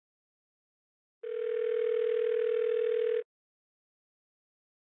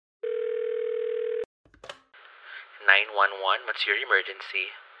911, what's your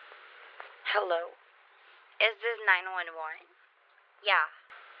emergency? Hello? Is this 911? Yeah,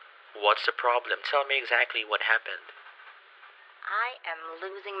 What's the problem? Tell me exactly what happened. I am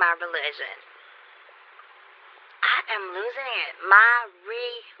losing my religion. I am losing it. My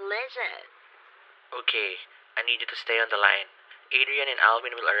religion. Okay, I need you to stay on the line. Adrian and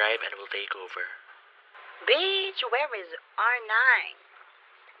Alwyn will arrive and will take over. Bitch, where is R9?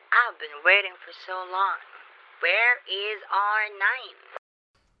 I've been waiting for so long. Where is R9?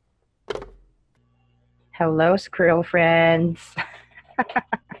 Hello, squirrel friends.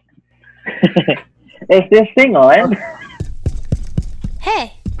 Is this thing on?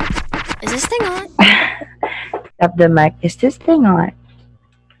 Hey, is this thing on? Tap the mic. Is this thing on?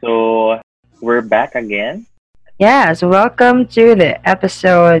 So, we're back again. Yes, welcome to the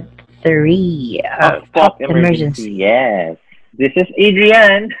episode 3 of Pop Emergency. Emergency. Yes. This is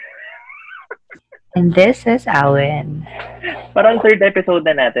Adrian. And this is Alwyn. Parang third episode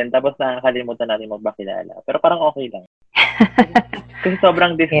na natin, tapos nakakalimutan natin magpakilala. Pero parang okay lang. Kasi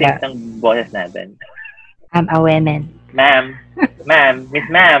sobrang distinct ng boses natin. I'm a woman. Ma'am. Miss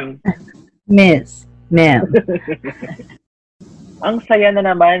Ma'am. Miss. Ma'am. Ang saya na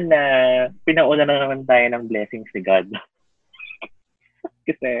naman na pinauna na naman tayo ng blessings ni God.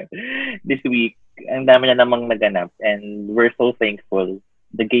 Kasi this week, ang dami na namang naganap and we're so thankful.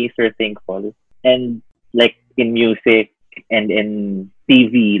 The gays are thankful. And like in music and in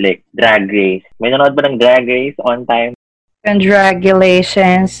TV, like Drag Race. May nanonood ba ng Drag Race on time?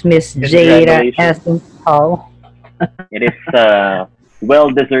 Congratulations, Miss Jada Essence Hall. It is a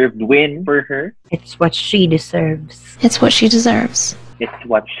well-deserved win for her. It's what she deserves. It's what she deserves. It's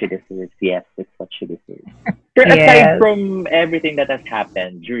what she deserves. Yes, it's what she deserves. So aside from everything that has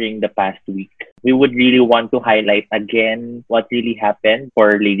happened during the past week, we would really want to highlight again what really happened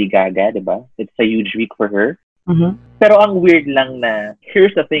for Lady Gaga, diba? It's a huge week for her. Mm-hmm. Pero ang weird lang na,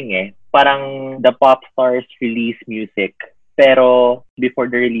 here's the thing parang the pop stars release music, pero before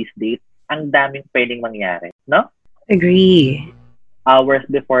the release date, ang daming pwedeng mangyari, no? Agree. Hours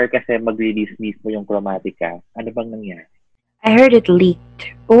before kasi mag-release mismo yung Chromatica, ano bang nangyari? I heard it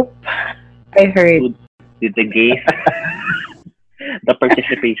leaked. Oop. I heard. Did the gays, the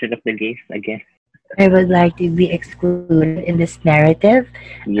participation of the gays again? I would like to be excluded in this narrative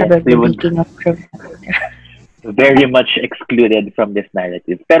about the leaking of Chromatica. Very much excluded from this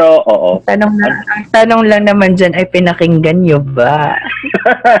narrative. Pero, oo. Ang tanong lang naman dyan ay pinakinggan nyo ba?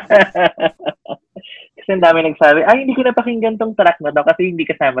 Kasi ang dami nagsabi, ay, hindi ko napakinggan tong track na daw kasi hindi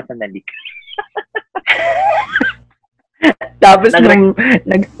kasama sa nalik. Tapos nung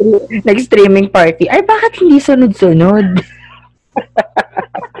nag-streaming party, ay bakit hindi sunod-sunod?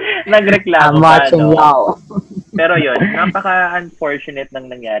 Nagreklamo I'm watching y'all. Pero yun, napaka-unfortunate nang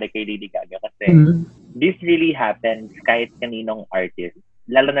nangyari kay Lady Gaga kasi this really happens kahit kaninong artist.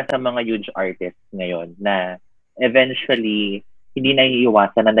 Lalo na sa mga huge artists ngayon na eventually hindi na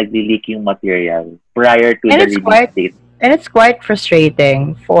iiwasan na nag-leak yung material prior to the release date. And it's quite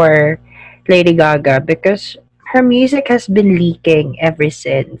frustrating for Lady Gaga because her music has been leaking ever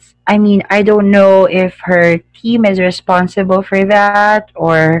since. I mean, I don't know if her team is responsible for that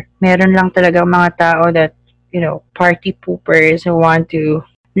or meron lang talagang mga tao that, you know, party poopers who want to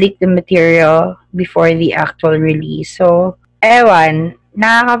leak the material before the actual release. So, ewan,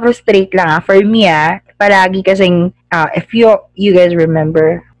 nakaka-frustrate lang. For me, palagi kasing, if you guys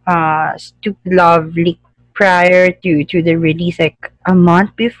remember, Stupid Love leaked prior to the release like a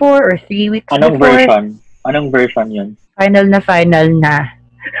month before or 3 weeks before. Anong version yun? Final na.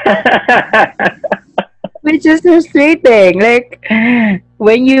 Which is frustrating. Like,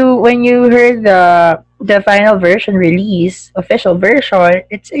 when you heard the final version release, official version,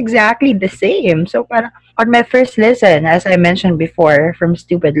 it's exactly the same. So, parang, on my first listen, as I mentioned before, from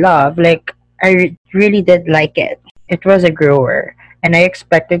Stupid Love, like, I really did like it. It was a grower. And I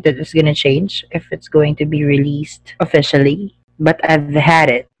expected that it's gonna change if it's going to be released officially. But I've had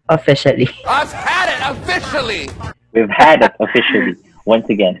it officially. I've had it officially! We've had it officially. Once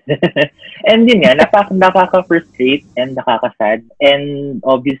again. And yun nga, nakaka-frustrate and nakaka-sad. And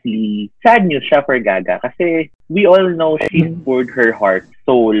obviously, sad news siya for Gaga kasi we all know she's poured her heart,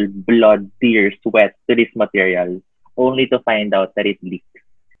 soul, blood, tears, sweat to this material only to find out that it leaked.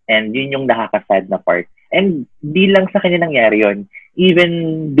 And yun yung nakaka-sad na part. And di lang sa kanya nangyari yun.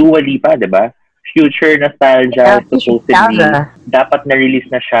 Even Dua Lipa, diba? Future Nostalgia, supposedly, dapat na-release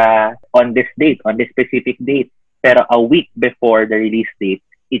na siya on this date, on this specific date. Pero a week before the release date,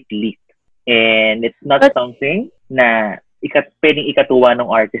 it leaked. And it's not something na pwedeng ikatuwa ng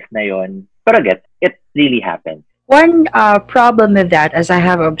artist na yon. Pero it really happened. One problem with that, as I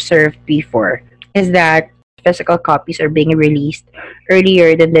have observed before, is that physical copies are being released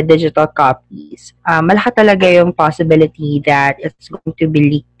earlier than the digital copies, malaki talaga yung possibility that it's going to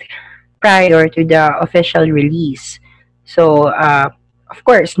be leaked prior to the official release. So, of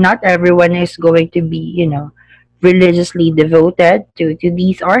course, not everyone is going to be, religiously devoted to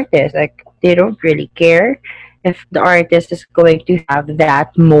these artists. Like, they don't really care if the artist is going to have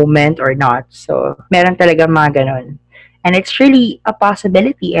that moment or not. So, meron talaga mga ganun. And it's really a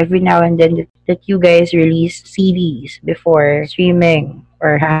possibility every now and then that you guys release CDs before streaming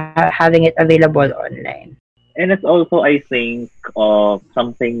or having it available online. And it's also, I think,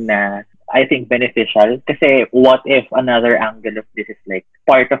 something na I think beneficial. Kasi what if another angle of this is like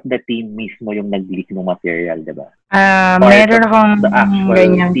part of the team mismo yung nag-leak ng material, di ba? Part Meron of akong the actual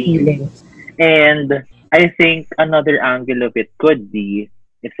ganyang team. feelings. And I think another angle of it could be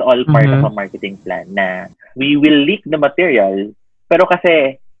it's all part of a marketing plan na we will leak the material pero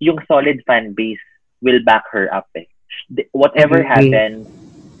kasi yung solid fan base will back her up eh. Whatever happens,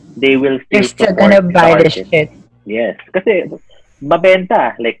 they will They're still still support gonna the buy the artist. shit. Yes. Kasi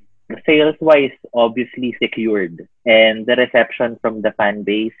mabenta. Like, sales-wise, obviously secured. And the reception from the fan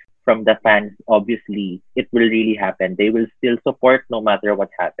base, from the fans, obviously, it will really happen. They will still support no matter what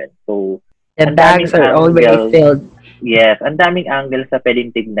happens. So, The ang bags daming are already angles. filled. Yes, ang daming angles sa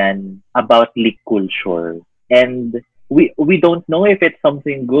pwedeng tignan about leak culture. And we don't know if it's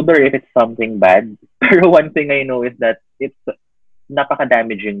something good or if it's something bad. Pero one thing I know is that it's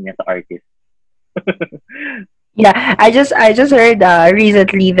napaka-damaging niya sa artist. Yeah, I just heard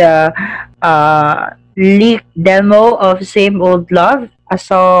recently the leaked demo of "Same Old Love," a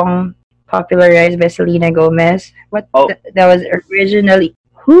song popularized by Selena Gomez. What Oh. that was originally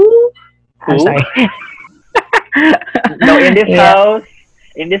who? I'm Who? sorry. No, in this Yeah. house,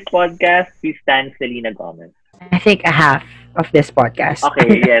 in this podcast, we stand Selena Gomez. I think a half of this podcast.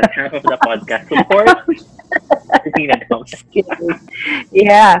 Okay, yes, half of the podcast. Support Selena Gomez.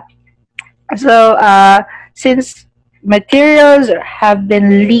 Yeah. So, since materials have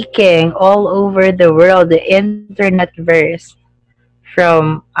been leaking all over the world, the internet verse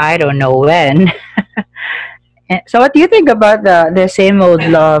from I don't know when. So, what do you think about the "Same Old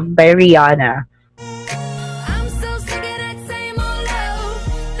Love" by Rihanna? I'm so sick of that same old love.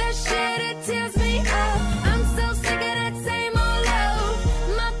 That shit, it tears me up. I'm so sick of that same old love.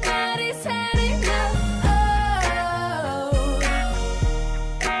 My body's had enough. Oh,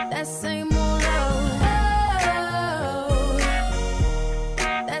 that same old love. Oh,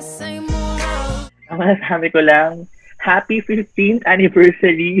 that same old love. Ang masasabi ko lang, happy 15th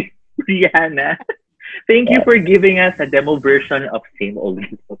anniversary, Rihanna. Thank you for giving us a demo version of Same Old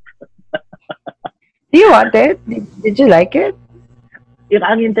Love. Do you want it? Did you like it? Yung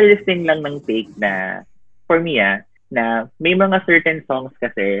ang interesting lang ng take na, for me na may mga certain songs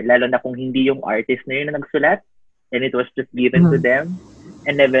kasi, lalo na kung hindi yung artist na yun na nagsulat, and it was just given to them,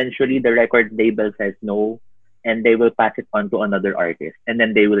 and eventually the record label says no, and they will pass it on to another artist, and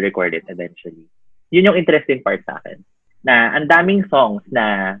then they will record it eventually. Yun yung interesting part sa akin. Na ang daming songs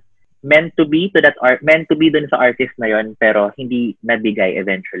na meant to be dun sa artist na yon pero hindi nabigay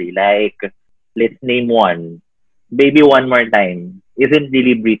eventually. Like, let's name one. Baby One More Time isn't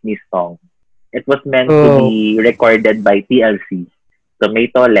really Britney's song. It was meant to be recorded by TLC.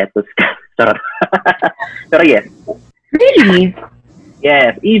 Tomato, lettuce, charot. Pero yes. Really?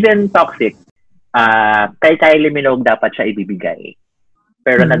 Yes. Even Toxic. Kay Kylie Minogue dapat siya ibibigay.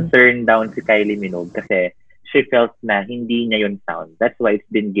 Pero nag-turn down si Kylie Minogue kasi she felt na hindi niya yun sound. That's why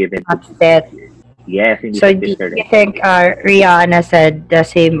it's been given to Upset. Yes, hindi So, siya do you different. think Rihanna said the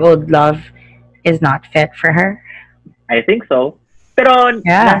 "Same Old Love" is not fit for her? I think so. Pero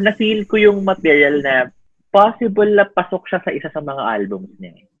Yeah. na-feel ko yung material na possible na pasok siya sa isa sa mga albums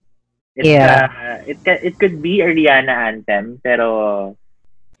niya. It's, Yeah. It could be a Rihanna anthem, pero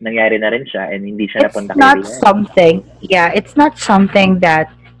nangyari na rin siya and hindi siya It's napunta kay not Rihanna. something. Yeah, it's not something that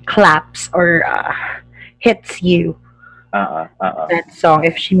claps or hits you. That song,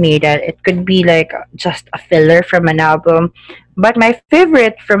 if she made it could be like just a filler from an album. But my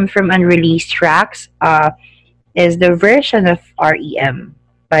favorite from unreleased tracks is the version of REM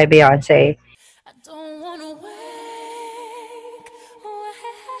by Beyonce. I don't wanna wake.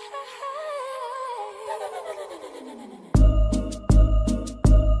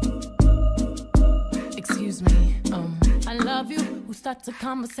 Excuse me, I love you. Who starts a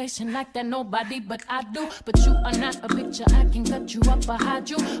conversation like that? Nobody but I do. But you are not a picture. I can cut you up or hide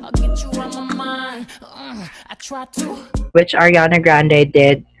you. I'll get you on my mind. I try to. Which Ariana Grande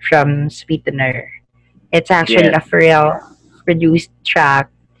did from Sweetener. It's actually Yes. a Pharrell produced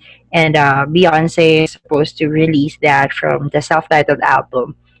track, and Beyonce is supposed to release that from the self-titled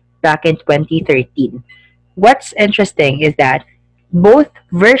album back in 2013. what's interesting is that both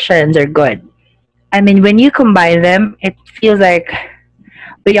versions are good. I mean, when you combine them, it feels like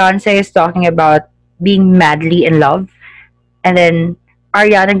Beyonce is talking about being madly in love, and then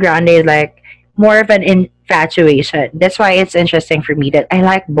Ariana Grande is like more of an infatuation. That's why it's interesting for me that I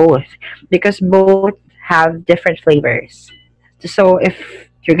like both because both have different flavors. So if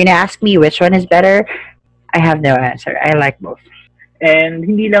you're gonna ask me which one is better, I have no answer. I like both. And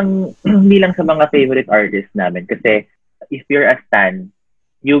hindi lang hindi lang sa mga favorite artists namin kasi if you're a stan,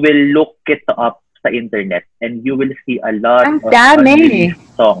 you will look it up sa internet and you will see a lot Ang of dami. unreleased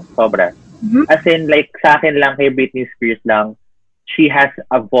songs. Sobra. Mhm. As in, like, sa akin lang, kay Britney Spears lang, she has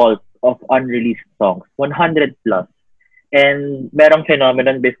a vault of unreleased songs. 100 plus. And merong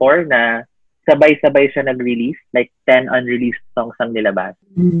phenomenon before na sabay-sabay siya nag-release, like 10 unreleased songs ang nilabas.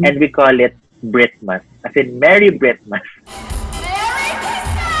 Mhm. And we call it Britmas. As in, Merry Britmas.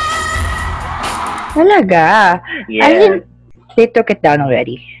 Talaga. I Yes. think they took it down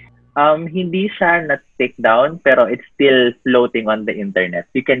already. Hindi siya na-take down, pero it's still floating on the internet.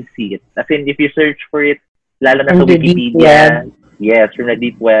 You can see it. As in, if you search for it, lalo na From sa the deep Wikipedia, web. yes, from the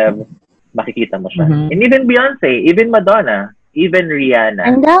deep web, makikita mo siya. Mhm. And even Beyonce, even Madonna, even Rihanna.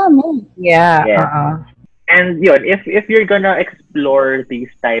 Ang dami. Yeah. Yes. And yun, if you're gonna explore these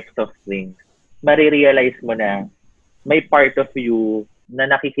types of things, marirealize mo na may part of you na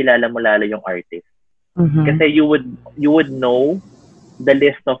nakikilala mo lalo yung artist. Mhm. Kasi you would know the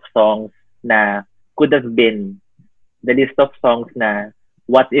list of songs na could have been, the list of songs na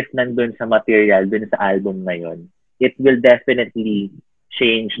what if nandun sa material, dun sa album na yun. It will definitely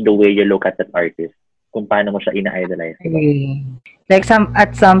change the way you look at that artist. Kung paano mo siya ina-idolize. Agree. Like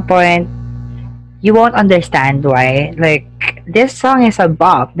at some point, you won't understand why. Like this song is a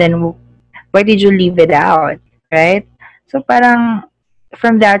bop. Then why did you leave it out, right? So parang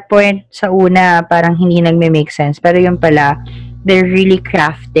from that point sa una, parang hindi nagme-make sense. Pero yung pala, they're really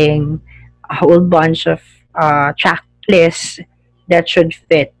crafting a whole bunch of track lists that should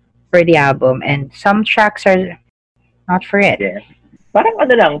fit for the album, and some tracks are not for it. Yes. Parang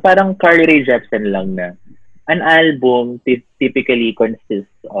ano lang, parang Carly Rae Jepsen lang na an album typically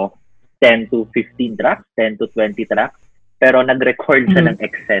consists of 10 to 15 tracks, 10 to 20 tracks. Pero nag-record siya ng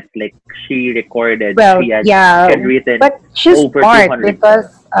excess. Like, she recorded, Well, she had written but she's over smart 200 because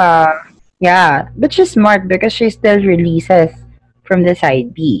but she's smart because she still releases from the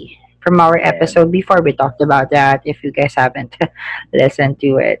side B. From our Yeah. episode before, we talked about that. If you guys haven't listened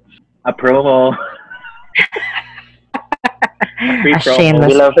to it, A promo. A free a promo. shameless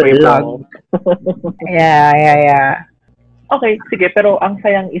We love free plug. promo. Yeah. Okay, sige. Pero ang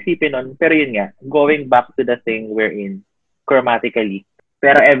sayang isipin nun. Pero yun nga, going back to the thing we're in, chromatically.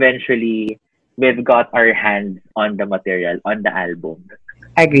 Pero eventually, we've got our hands on the material, on the album.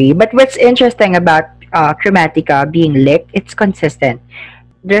 Agree. But what's interesting about Chromatica being licked, it's consistent.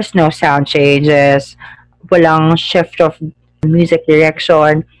 There's no sound changes, walang shift of music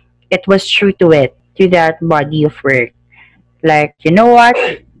direction. It was true to it, to that body of work. Like, you know what?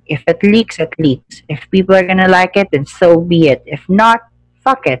 If it leaks, it leaks. If people are gonna like it, then so be it. If not,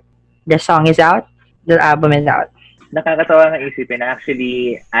 fuck it. The song is out, the album is out. Nakakatawa nga isipin na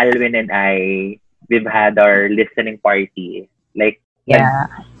actually, Alwyn and I, we've had our listening party. Like, Yeah.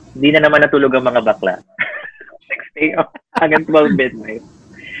 Hindi na naman natulog ang mga bakla. Like, stay up hanggang 12 midnight.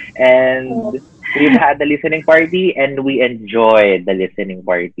 And we've had the listening party and we enjoyed the listening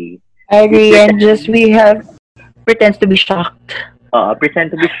party. I agree, and just we have pretends to be shocked.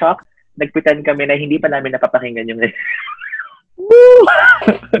 Pretend to be shocked. Nagpretend kami na hindi pa namin napapakinggan yung Woo!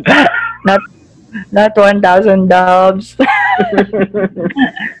 not 1,000 dubs.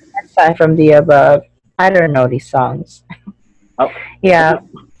 Aside from the above, I don't know these songs. Oh. Yeah,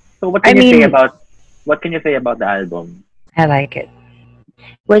 So what I can you say mean- about the album? I like it.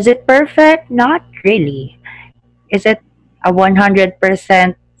 Was it perfect? Not really. Is it a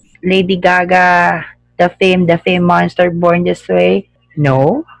 100% Lady Gaga, the fame monster born this way?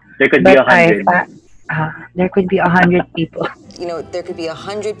 No. There could be But 100. there could be 100 people. You know, there could be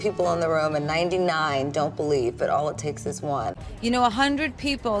 100 people in the room and 99 don't believe, but all it takes is one. You know, 100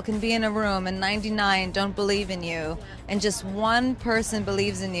 people can be in a room and 99 don't believe in you, and just one person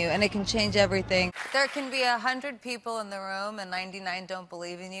believes in you, and it can change everything. There can be 100 people in the room and 99 don't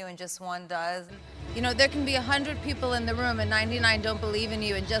believe in you, and just one does. You know, there can be 100 people in the room and 99 don't believe in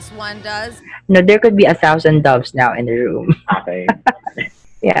you, and just one does. No, there could be 1,000 doves now in the room. Okay.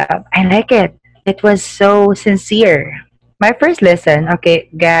 Yeah, I like it. It was so sincere. My first listen, okay,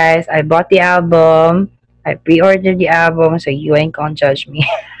 guys, I bought the album. I pre-ordered the album, so you ain't gonna judge me.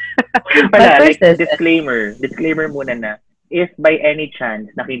 Yun My pala, first like, listen. disclaimer muna na, if by any chance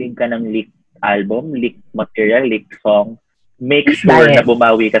nakinig ka ng leaked album, leaked material, leaked song, make Please buy sure na it.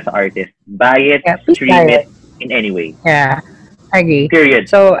 bumawi ka sa artist. Buy it, Yeah, please buy stream it. it in any way. Yeah, I agree. Period.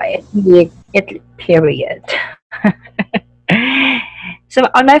 So it period. So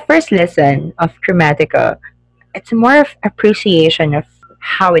on my first listen of Chromatica, it's more of appreciation of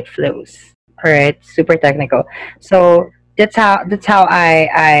how it flows. All right, super technical. So that's how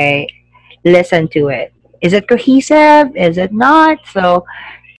I listen to it. Is it cohesive? Is it not? So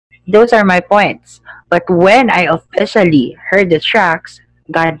those are my points. But when I officially heard the tracks,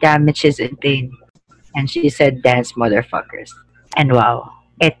 goddamn it, she's in pain. And she said, dance motherfuckers. And wow,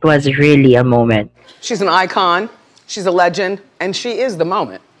 it was really a moment. She's an icon, she's a legend, and she is the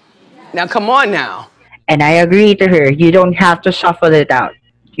moment. Now, come on now. And I agree to her. You don't have to shuffle it out.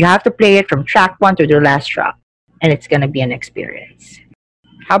 You have to play it from track one to the last track. And it's gonna be an experience.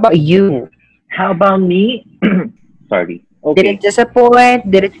 How about you? How about me? Sorry. Did it Okay. disappoint?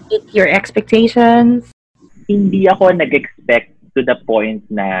 Did it meet your expectations? Hindi ako nag-expect to the point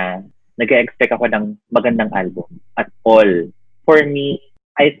na nag-expect ako ng magandang album at all. For me,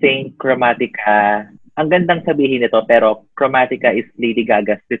 I think Chromatica, ang gandang sabihin nito, pero Chromatica is Lady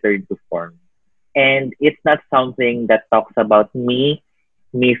Gaga's return to form. And it's not something that talks about me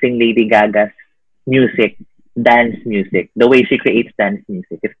missing Lady Gaga's music, dance music, the way she creates dance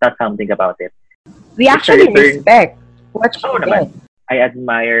music. It's not something about it. We It's a actually return. respect what she Oo did. naman. I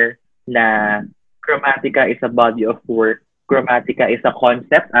admire na Chromatica is a body of work. Chromatica is a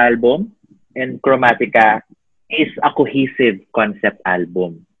concept album. And Chromatica is a cohesive concept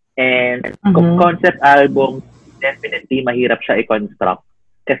album. And Mhm. concept album, definitely mahirap siya i-construct.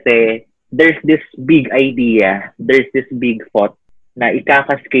 Kasi there's this big idea, there's this big thought na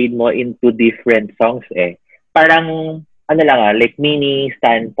ikakascade mo into different songs eh. Parang, ano lang like mini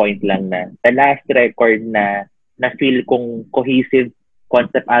standpoint lang na the last record na feel kong cohesive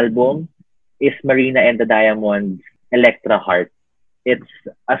concept album is Marina and the Diamonds, Electra Heart. It's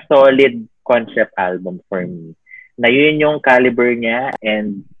a solid concept album for me. Na yun yung caliber niya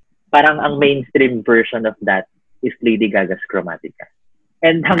and parang ang mainstream version of that is Lady Gaga's Chromatica.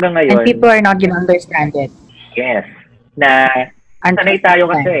 And hanggang And ngayon, people are not gonna understand it yes, na until sanay tayo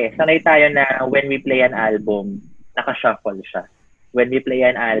next time. kasi. Sanay tayo na when we play an album, naka-shuffle siya. When we play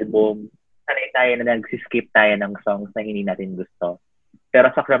an album, sanay tayo na nag-skip tayo ng songs na hindi natin gusto.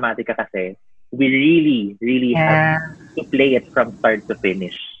 Pero sa Chromatica kasi, we really have Yeah. to play it from start to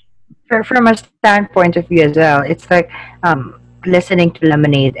finish. From a standpoint of view as well, it's like listening to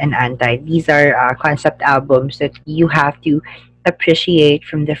Lemonade and Anti. These are concept albums that you have to appreciate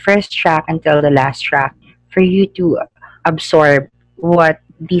from the first track until the last track for you to absorb what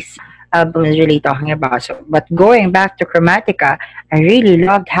this album is really talking about. So, but going back to Chromatica, I really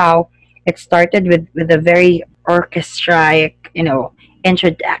loved how it started with a very orchestraic,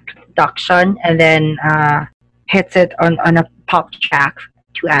 introduction, and then hits it on a pop track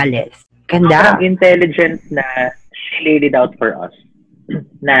to Alice. Ganda. Sobrang intelligent na she laid it out for us.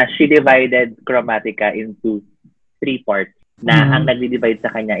 Na she divided Chromatica into 3 parts. Na ang nagdi-divide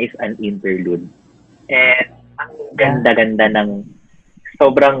sa kanya is an interlude. And ang ganda-ganda ng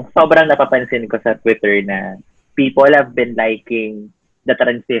sobrang napapansin ko sa Twitter na people have been liking the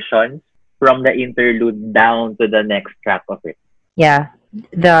transitions from the interlude down to the next track of it. Yeah.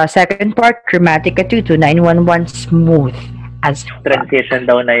 The second part, Chromatica 2 to 911, smooth as fuck. Transition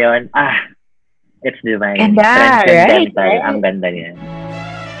daw na yon. It's divine. Ganda, Transcendental. right? Ang ganda niya.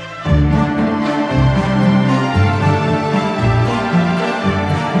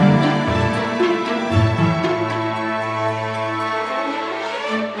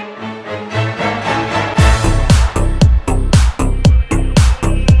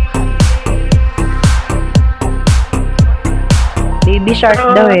 Baby Shark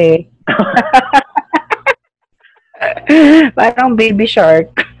daw eh. Parang Baby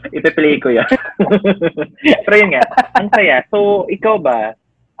Shark. Ipe-play ko yan. Pero yun nga, ang saya. So, ikaw ba?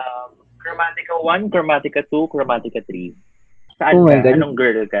 Chromatica 1, Chromatica 2, Chromatica 3. Saan Oh my ka? God. Anong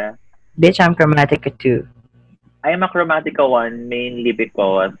girl ka? Bitch, I'm Chromatica 2. I am a Chromatica 1 mainly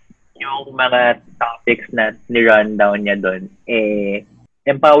because yung mga topics na ni-rundown niya doon,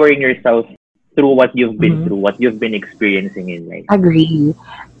 empowering yourself through what you've been through, what you've been experiencing in life. Agree.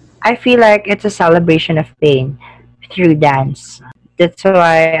 I feel like it's a celebration of pain through dance. That's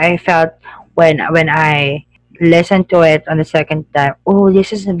why I felt when I listened to it on the second time, oh,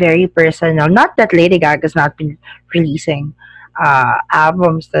 this is very personal. Not that Lady Gaga's not been releasing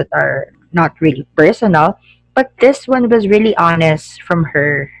albums that are not really personal, but this one was really honest from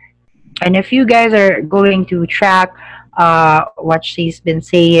her. And if you guys are going to track what she's been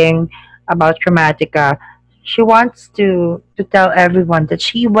saying about Chromatica, she wants to tell everyone that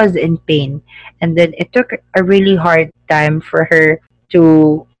she was in pain, and then it took a really hard time for her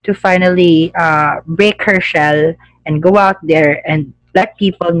to finally break her shell and go out there and let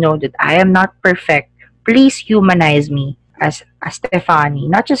people know that I am not perfect. Please humanize me as Stefani,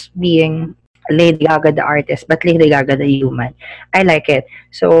 not just being Lady Gaga the artist, but Lady Gaga the human. I like it.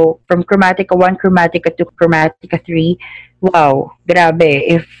 So from Chromatica 1, Chromatica 2, Chromatica 3, wow, grabe.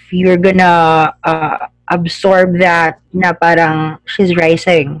 If you're gonna absorb that na parang she's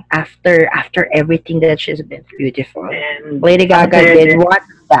rising after everything that she's been through. Beautiful. And Lady ang Gaga saya did din, what?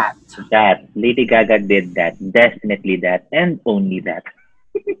 That. that Lady Gaga did that. Definitely that. And only that.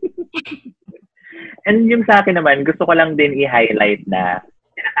 And yung sa akin naman, gusto ko lang din i-highlight na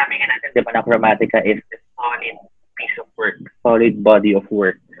sinasabi nga natin, di ba, na Chromatica is a solid piece of work, solid body of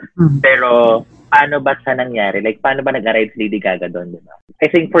work. Mhm. Pero, paano ba siya nangyari? Like, paano ba nag-arrive si Lady Gaga doon, di ba?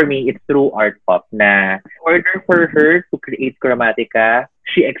 I think for me, it's through art pop na in order for her to create Chromatica,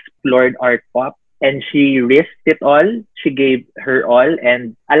 she explored art pop and she risked it all. She gave her all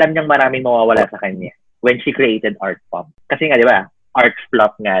and alam niyang maraming mawawala sa kanya when she created art pop. Kasi nga, di ba, art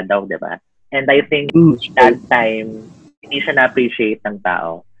flop nga daw, di ba? And I think that time, hindi siya na-appreciate ng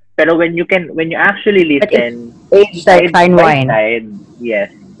tao. Pero when you actually But it listen, aged like fine by wine. side,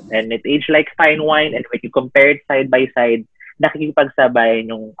 yes, and it aged like fine wine, and when you compare it side by side, nakikipagsabayan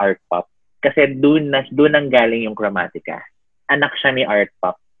yung art pop. Kasi doon ang galing yung Chromatica. Anak siya ni art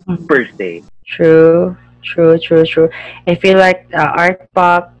pop, per se. True. I feel like art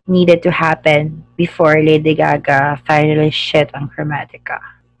pop needed to happen before Lady Gaga finally shit on Chromatica.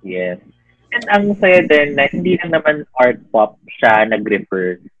 Yes. And ang saya din na hindi lang naman art pop siya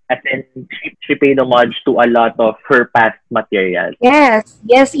nag-refer. As in, she paid homage to a lot of her past materials. Yes,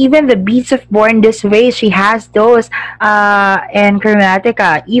 even the beats of Born This Way, she has those and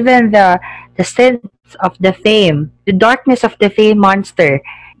Chromatica, even the sense of the fame, the darkness of the fame monster.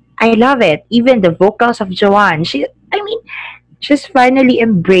 I love it. Even the vocals of Joanne. She's finally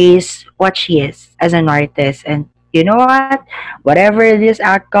embraced what she is as an artist. And you know what? Whatever these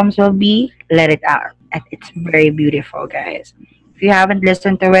outcomes will be, let it out. And it's very beautiful, guys. If you haven't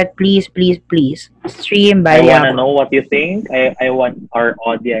listened to it, please stream by I the want to album. know what you think. I want our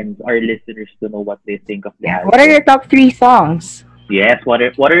audience, our listeners to know what they think of the Yeah. album. What are your top 3 songs? Yes, what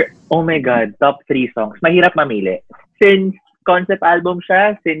are, oh my God, top 3 songs. Mahirap mamili. Since concept album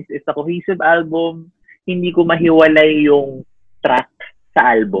siya, since it's a cohesive album, hindi ko mahiwalay yung track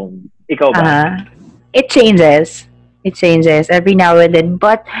sa album. Ikaw ba? Uh-huh. It changes. Every now and then.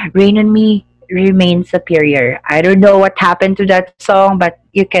 But Rain on Me remains superior. I don't know what happened to that song, but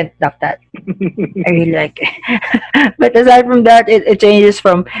you can't stop that. I really like it. But aside from that, it changes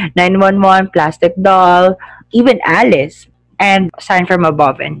from 911, Plastic Doll, even Alice, and Sign from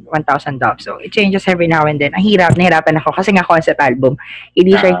Above and 1000 Doves. So it changes every now and then. Ang nahirapan ako kasi nga concept album.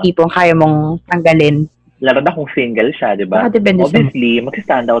 Hindi siya yung tipong kaya mong tanggalin. Lalo na kung single siya, di ba? Depende sa Obviously,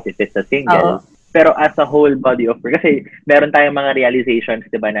 mag-stand out if it's a single. Oo. Pero as a whole body of work, kasi meron tayong mga realizations,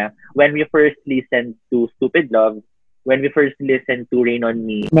 di ba, na when we first listened to Stupid Love, when we first listened to Rain on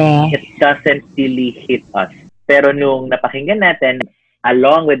Me, it doesn't really hit us. Pero nung napakinggan natin,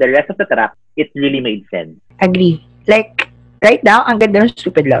 along with the rest of the track, it really made sense. Agree. Like, right now, ang ganda ng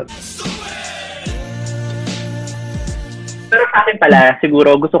Stupid Love. Pero sa akin pala,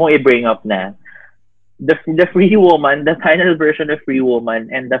 siguro gusto kong i-bring up na the Free Woman, the final version of Free Woman,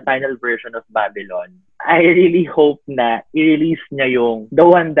 and the final version of Babylon. I really hope na i-release niya yung the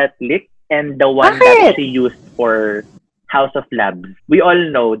one that leaked and the one that she used for House of Labs. We all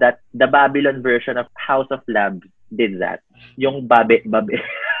know that the Babylon version of House of Labs did that. Yung babe. Babe.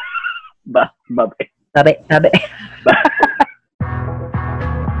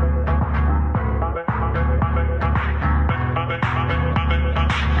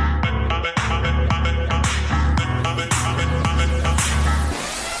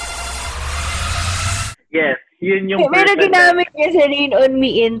 Yes, yun yung Pero version ginamit niya sa Rain on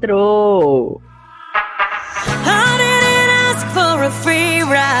Me intro. I didn't ask for a free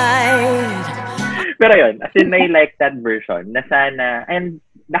ride. Pero yun, as in, I like that version na sana, and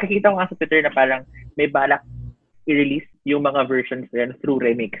nakikita ko nga sa Twitter na parang may balak i-release yung mga versions na through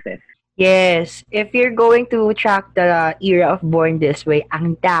remixes. Yes. If you're going to track the era of Born This Way,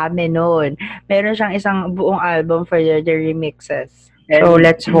 ang dami nun. Meron siyang isang buong album for the remixes. So, And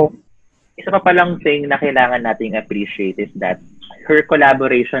let's hope. isa pa palang thing na kailangan nating appreciate is that her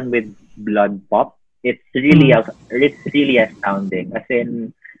collaboration with Blood Pop, it's really astounding. As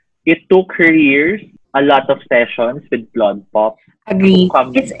in, it took her years a lot of sessions with Blood Pop to Agree.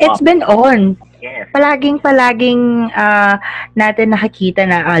 come It's up. been on. Yes. Palaging natin nakikita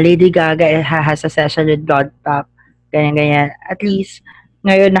na Lady Gaga has a session with Blood Pop. Ganyan. At least,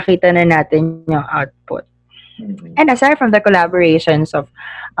 ngayon nakita na natin yung output. Mm-mm. And aside from the collaborations of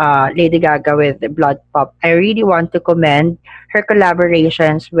Lady Gaga with Blood Pop, I really want to commend her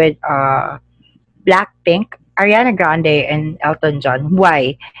collaborations with Blackpink, Ariana Grande, and Elton John.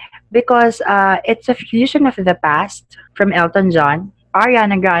 Why? Because it's a fusion of the past from Elton John,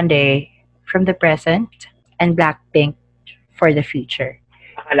 Ariana Grande from the present, and Blackpink for the future.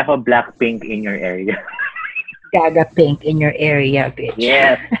 Akala ko Blackpink in your area. Gaga Pink in your area, bitch.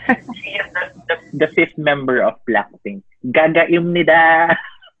 Yes. She is the fifth member of Blackpink. Gagaimnida.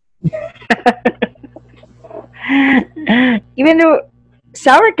 Even though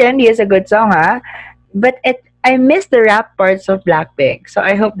Sour Candy is a good song, but I miss the rap parts of Blackpink. So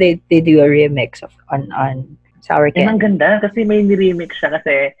I hope they do a remix of on Sour And ang Candy. ganda kasi may remix siya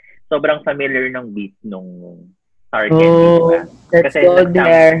kasi sobrang familiar ng beat nung Sour Candy, di Oh, ba? let's Kasi go nag-sample,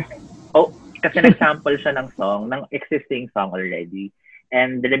 there. kasi nag-sample siya ng song, ng existing song already.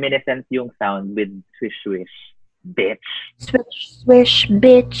 And reminiscent yung sound with Swish Swish. Bitch. Swish, swish,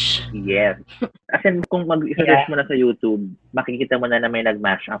 bitch. Yes. As in, kung mag-search mo na sa YouTube, makikita mo na may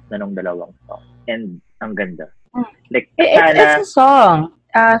nag-mash up na nung dalawang song. And ang ganda. Like, It's a song.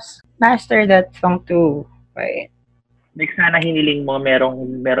 Master that song too. Right. like sana hiniling mo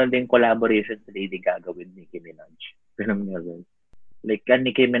meron ding collaboration sa Lady Gaga with Nicki Minaj. Pero meron. Like, a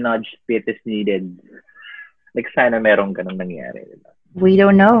Nicki Minaj spit is needed. Like, sana merong ganun nangyari. Diba? We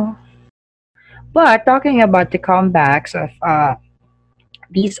don't know. But talking about the comebacks of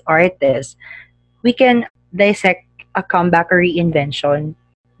these artists, we can dissect a comeback or reinvention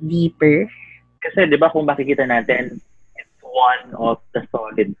deeper. Kasi, di ba, kung makikita natin, it's one of the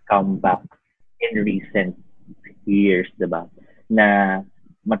solid comebacks in recent years, di ba? Na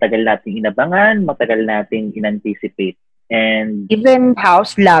matagal nating inabangan, matagal nating inanticipate. And Even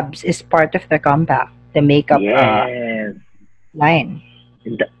House Labs is part of the comeback. The makeup yes. line.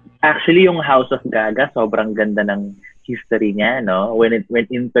 Actually, yung House of Gaga, sobrang ganda ng history niya, no? When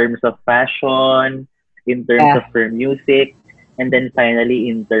in terms of fashion, in terms of her music, and then finally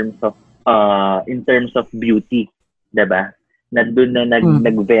in terms of beauty, 'di ba? Na doon na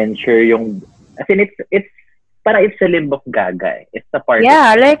nag-venture yung, I think it's a limb of Gaga. It's a part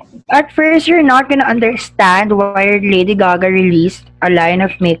Yeah, of, like at first you're not gonna understand why Lady Gaga released a line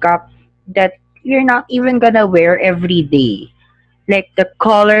of makeup that you're not even gonna wear every day. Like the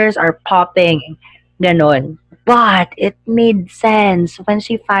colors are popping, ganon. But it made sense when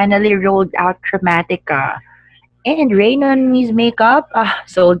she finally rolled out Chromatica. And Rain on Me's makeup,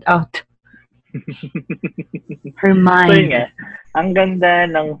 sold out. Her so yun mind. nga, ang ganda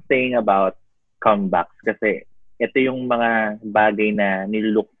ng thing about comebacks kasi ito yung mga bagay na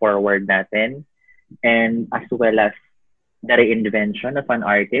nilook forward natin, and as well as the reinvention of an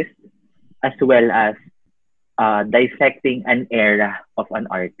artist, as well as dissecting an era of an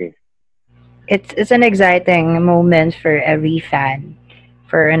artist. It's an exciting moment for every fan,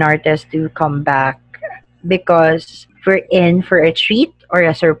 for an artist to come back, because we're in for a treat or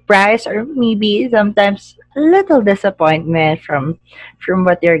a surprise, or maybe sometimes a little disappointment from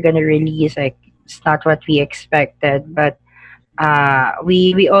what they're gonna release. Like it's not what we expected, but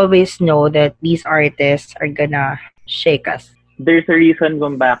we always know that these artists are gonna shake us. There's a reason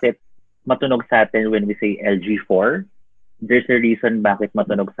kung bakit matunog sa atin when we say LG4. There's a reason bakit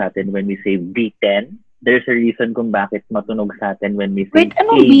matunog sa atin when we say B10. There's a reason kung bakit matunog sa atin when we say Wait,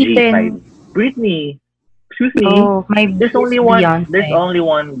 anong AG5. B10? Britney. Excuse me. Oh, my There's only Beyonce. one. There's only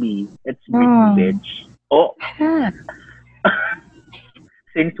one B. It's Britney, bitch. Oh. Huh.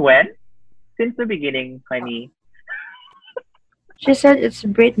 Since when? Since the beginning, honey. She said it's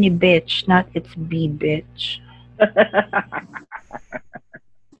Britney bitch, not it's B bitch.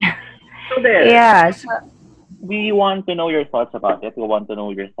 So there. Yeah, so We want to know your thoughts about it. We want to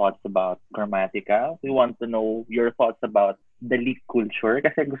know your thoughts about Chromatica. We want to know your thoughts about the leak culture.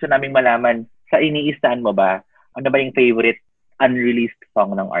 Kasi gusto naming malaman, sa iniistaan mo ba, ano ba yung favorite unreleased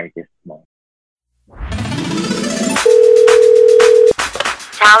song ng artist mo?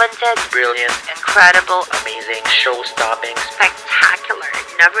 Talented, Brilliant, incredible, amazing, show-stopping, spectacular,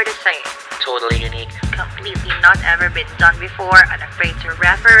 never the same. totally unique. Completely not ever been done before, unafraid to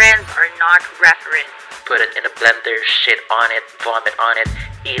reference or not reference. Put it in a blender, shit on it, vomit on it,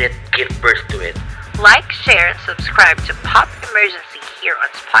 eat it, give birth to it. Like, share, and subscribe to Pop Emergency here on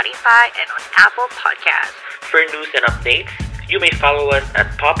Spotify and on Apple Podcasts. For news and updates, you may follow us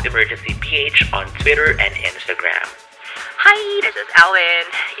at Pop Emergency PH on Twitter and Instagram. Hi, this is Alwyn.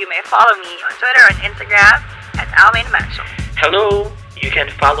 You may follow me on Twitter and Instagram at Alwyn Mansion. Hello! You can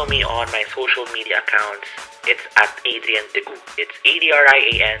follow me on my social media accounts. It's at Adrian Degu. It's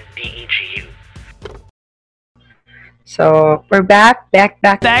ADRIANDEGU. So we're back again.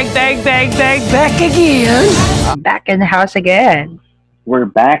 Back in the house again. We're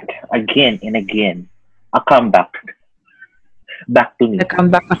back again and again. A comeback. Back to me. The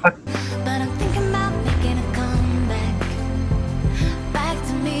comeback of a But I'm thinking about making a comeback. Back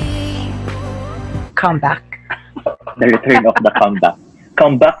to me. comeback. The return of the comeback.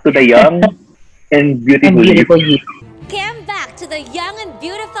 Come back to the young and And beautiful you. beautiful you. Came back to the young and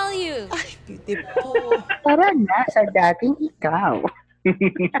beautiful you. Tara na sa dating ikaw.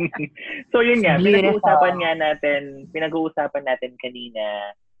 So yun nga, Beautiful. pinag-uusapan natin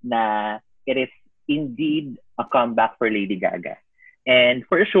kanina na it is indeed a comeback for Lady Gaga. And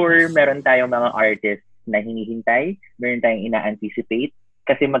for sure, meron tayong mga artists na hinihintay, meron tayong ina-anticipate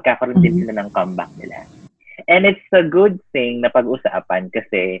kasi magkakaroon din sila ng comeback nila. And it's a good thing na pag-usapan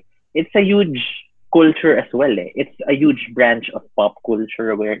kasi it's a huge culture as well. It's a huge branch of pop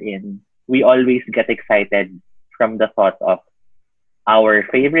culture wherein we always get excited from the thought of our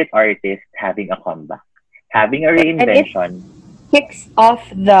favorite artist having a comeback, having a reinvention. Kicks off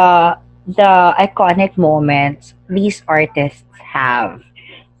the iconic moments these artists have.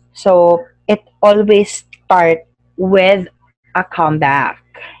 So it always starts with a comeback,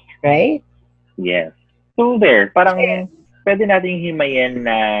 right? Yes. So there, parang pwede nating himayin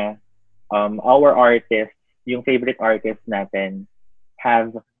na our artists, yung favorite artists natin,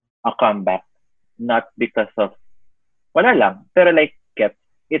 have a comeback, not because of wala lang, pero like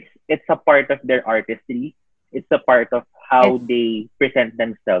it's a part of their artistry. It's a part of how they present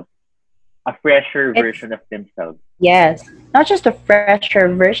themselves, a fresher version of themselves. Yes, not just a fresher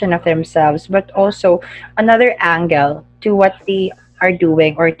version of themselves, but also another angle to what they are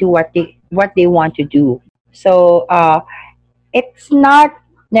doing or to what they want to do. So it's not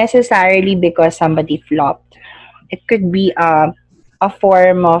necessarily because somebody flopped. It could be a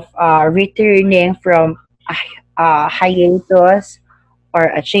form of returning from a hiatus or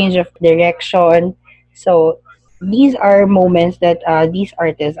a change of direction. So these are moments that these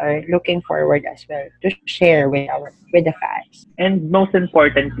artists are looking forward as well to share with the fans. And most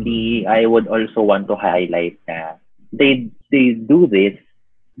importantly, I would also want to highlight na they do this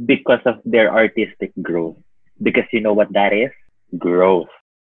because of their artistic growth. Because you know what that is? Growth.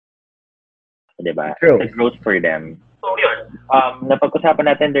 Diba? Growth. It's a growth for them. So yun, napag-usapan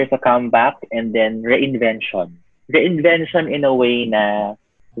natin there's a comeback and then reinvention. Reinvention in a way na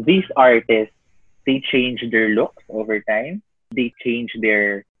these artists, they change their looks over time. They change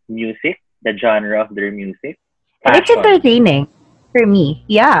their music, the genre of their music. It's Fashion. entertaining for me.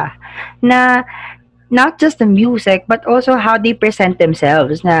 Yeah. Na not just the music but also how they present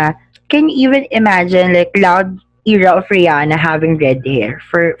themselves. Na can you even imagine like loud era of Rihanna having red hair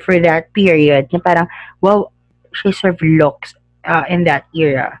for that period? Na parang wow, she served looks in that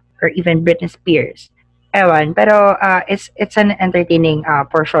era, or even Britney Spears. Ewan, pero it's an entertaining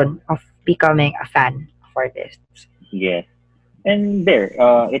portion of becoming a fan of artists. Yes. And there,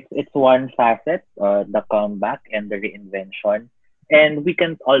 it's one facet, the comeback and the reinvention. And we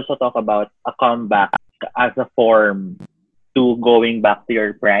can also talk about a comeback as a form to going back to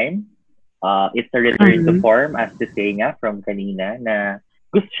your prime. It's a return to form, as to say nga from kanina, na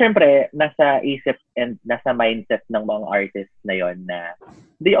gusto syempre nasa isip and nasa mindset ng mga artists na yon na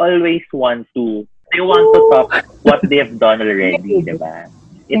they always want to top what they've done already, diba?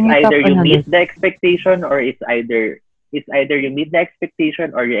 It's either you meet the expectation or it's either you meet the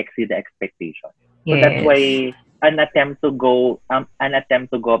expectation or you exceed the expectation. So that's why an attempt to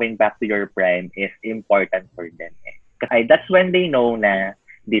going back to your prime is important for them. Kasi that's when they know na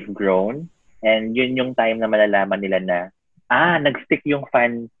they've grown, and yun yung time na malalaman nila na nag-stick yung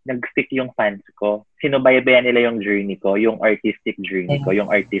fans ko. Sinubaybayan nila yung journey ko, yung artistic journey ko, yung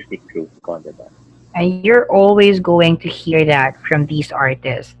artistic growth ko, diba? And you're always going to hear that from these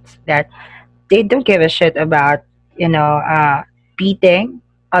artists that they don't give a shit about, beating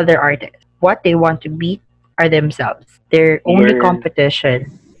other artists. What they want to beat are themselves. Their only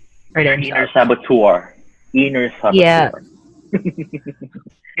competition are themselves. Inner saboteur. Yeah.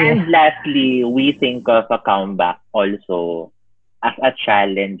 And lastly, we think of a comeback also as a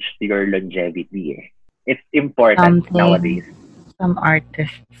challenge to your longevity. It's important nowadays. Some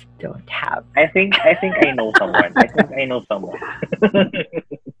artists don't have. I think I know someone.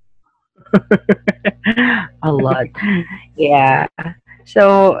 A lot. Yeah.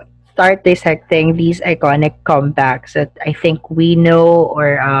 So start dissecting these iconic comebacks that I think we know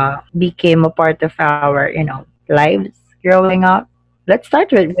or became a part of our, lives. growing up? Let's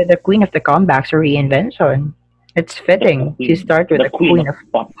start with the queen of the comebacks or reinvention. It's fitting to start with The the queen queen of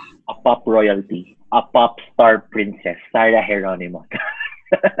of. pop, a pop royalty, a pop star princess, Sarah Geronimo.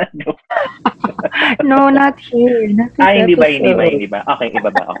 Joke. No, not here. Not this Hindi ba, episode. hindi ba? Okay, iba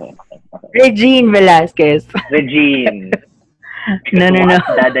ba? Okay, okay, okay. Regine Velasquez. Regine. No, Because no, no.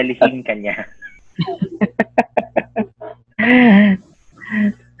 what? Dadalihin ka niya.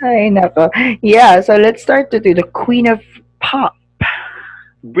 Ay, nako. Yeah, so let's start to do the queen of pop,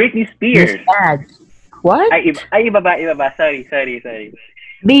 Britney Miss Spears. Madge. What? Iba ba, iba ba? Sorry, sorry, sorry.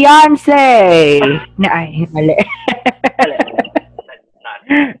 Beyonce! Na, ay, mali. Wala, wala.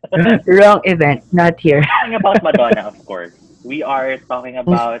 Not. Wrong event. Not here. Talking about Madonna, of course. We are talking Miss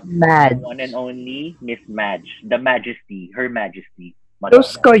about the Madge. one and only Miss Madge. The Majesty. Her Majesty.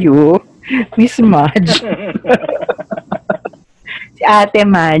 Dos Madonna. kayo, Miss Madge. Si Ate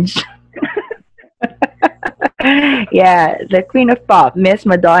Madge. Yeah, the queen of pop, Miss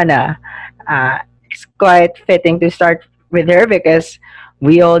Madonna. It's quite fitting to start with her because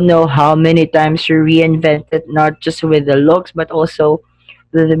we all know how many times she reinvented not just with the looks but also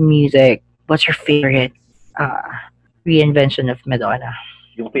with the music. What's your favorite uh, reinvention of Madonna?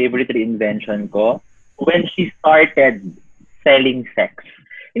 Yung favorite reinvention ko, when she started selling sex.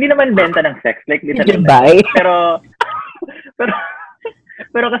 Hindi naman benta ng sex, like Did literal you na buy? sex. Pero,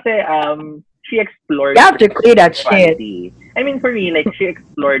 pero kasi, she explored You have to her clear that shit. sexuality. I mean, for me, like, she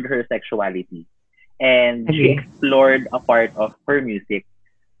explored her sexuality. And she Agree. explored a part of her music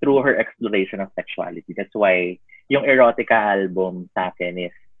through her exploration of sexuality. That's why yung Erotica album sa akin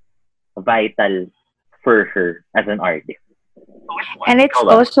is vital for her as an artist. And it's Ikaw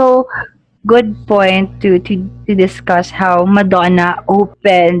ba? also good point to discuss how Madonna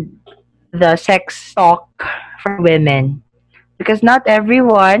opened the sex talk for women because not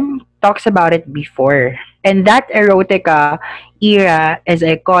everyone talks about it before. And that erotica era is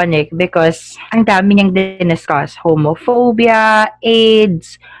iconic because ang dami niyang diniscuss. Homophobia,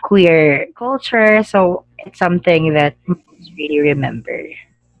 AIDS, queer culture. So, it's something that most really remember.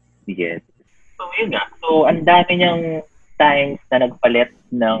 Yes. So, yun nga. So, ang dami niyang times na nagpalit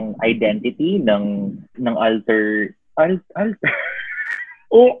ng identity, ng alter... Alter?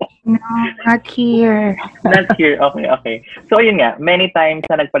 Oh, No, not here. not here. Okay, okay. So, yun nga. Many times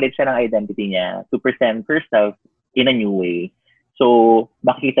na nagpalit siya ng identity niya to present herself in a new way. So,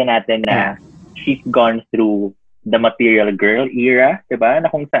 makikita natin na she's gone through the material girl era, diba? Na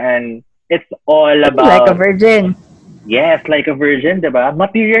kung saan it's all about... Like a virgin. Yes, like a virgin, diba?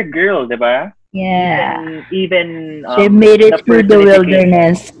 Material girl, diba? Yeah. Even She made it through the personification.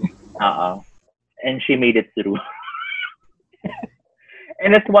 wilderness. And she made it through.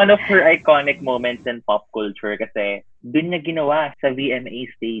 And it's one of her iconic moments in pop culture kasi dun niya ginawa sa VMA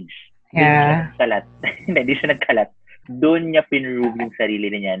stage. Dun siya Yeah. nagkalat. Hindi siya nagkalat. Dun niya pinrove yung sarili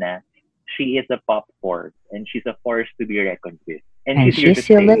niya na she is a pop force and she's a force to be reckoned with. And And she's here she to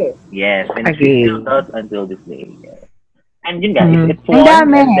still stay. is. Yes, and Agree. she still does until this day. Yes. And yun nga, Mhm. it's Ang one,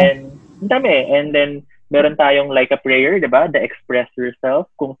 dami. ang dami. And then, meron tayong Like a Prayer, diba? The Express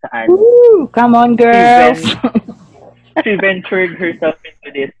Yourself, kung saan Woo! Come on, girls. she ventured herself into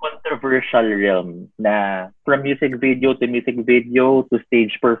this controversial realm na from music video to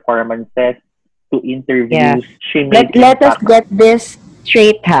stage performances to interviews. She made Let us impact. get this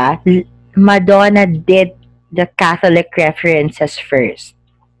straight, ha? Madonna did the Catholic references first.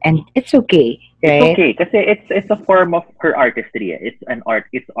 And it's okay, It's right? okay kasi it's a form of her artistry. It's art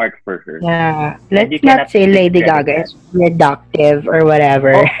for her. Yeah. You Let's cannot not say Lady discredit Gaga that. is reductive or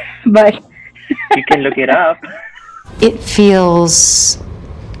whatever. Oh. But You can look it up. It feels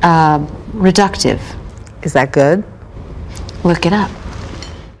reductive. Is that good? Look it up.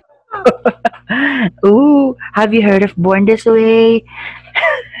 ooh, have you heard of Born This Way?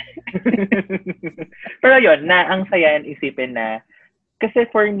 Pero yun, ang saya isipin na kasi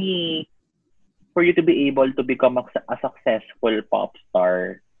for me, for you to be able to become a successful pop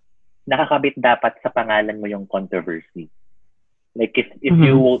star, nakakabit dapat sa pangalan mo yung controversy. Like if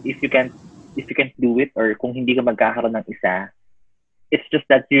you can't do it or kung hindi ka magkakaroon ng isa, it's just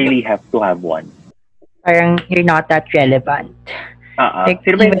that you really have to have one. Parang you're not that relevant. Like,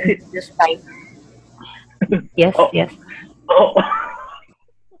 Sino ba even yung- just like, yes, Oh. yes. Oh.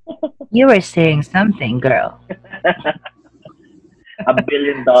 You were saying something, girl. $1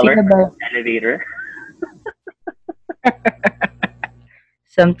 billion Sino ba? elevator.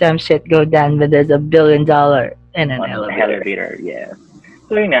 Sometimes shit go down, but there's $1 billion in an On an elevator. elevator, yeah.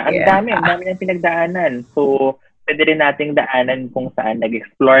 So yun nga, ang Yeah. dami ng pinagdaanan. So, pwede rin nating daanan kung saan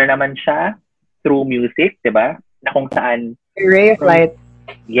nag-explore naman siya through music, di ba? Na kung saan, Ray of light.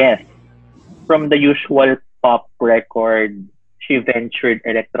 yes, from the usual pop record, she ventured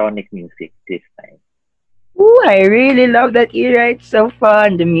electronic music this time. Ooh, I really love that era. It's so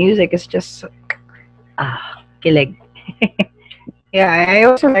fun. The music is just kilig. Yeah, I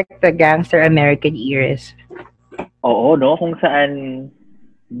also like the gangster American eras. Oo, no? Kung saan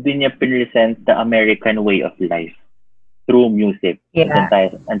din niya present the American way of life through music. Yeah.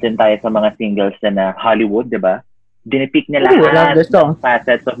 Andyan tayo sa mga singles na Hollywood, di ba? Dinipick niya Ooh, I love lahat the ng song.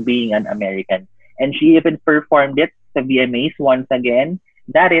 facets of being an American. And she even performed it sa VMAs once again.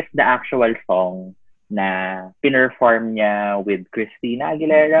 That is the actual song na pinerform niya with Christina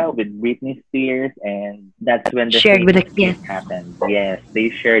Aguilera, with Britney Spears, and that's when the Shared with a famous kiss. kiss happened. Yes,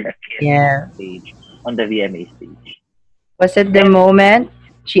 they shared a kiss Yeah. stage on the VMA stage. Was it the moment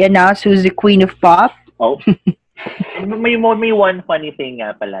she announced who's the queen of pop? Oh, and may one funny thing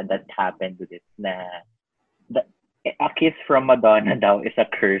nga pala that happened with it na the, a kiss from Madonna daw is a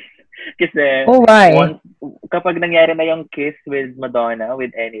curse. Kasi Oh, why? once, kapag nangyari na yung kiss with Madonna,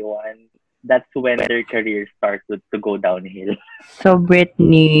 with anyone, that's when their career started to go downhill. So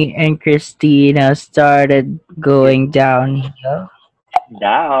Britney and Christina started going downhill.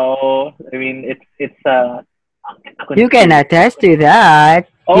 Now, I mean, it's a You can attest to that.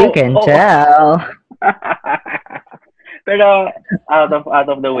 You can oh. tell. Pero out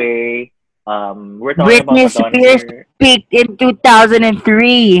of the way, we're talking about Britney Madonna Spears here. peaked in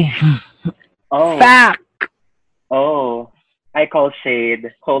 2003. Oh, Fact. oh, I call shade.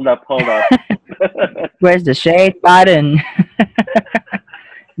 Hold up. Where's the shade button?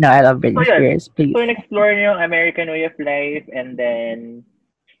 No, I love So Britney yun, Spears. Please. so in-explore niyo yung American way of life, and then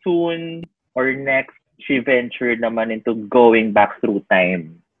soon or next, she ventured naman into going back through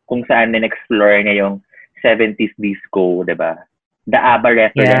time. Kung saan in-explore niya yung 70s disco, di ba? The ABBA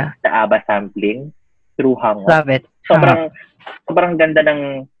reference, Yeah. the ABBA sampling through Hang Up. Love it. Sobrang ganda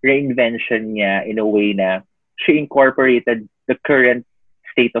ng reinvention niya in a way na she incorporated the current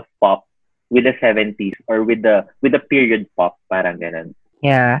state of pop with the 70s or with the period pop, parang ganun.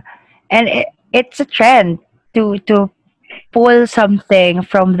 Yeah. And it's a trend to pull something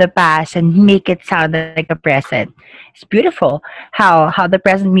from the past and make it sound like a present. It's beautiful how the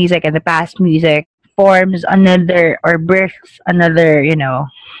present music and the past music forms another or births another,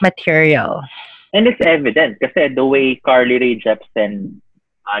 material. And it's evident kasi the way Carly Rae Jepsen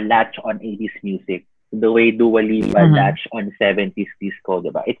latch on 80s music, the way Dua Lipa latch on 70s disco,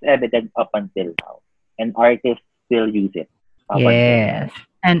 diba? It's evident up until now. And artists still use it up until now. Yes.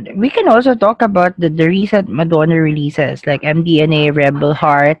 And we can also talk about the recent Madonna releases like MDNA, Rebel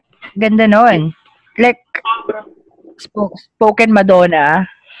Heart. Ganda nun. Like, spoken Madonna.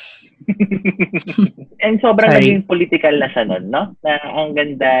 And sobrang Sorry. naging political na siya nun, no? Na ang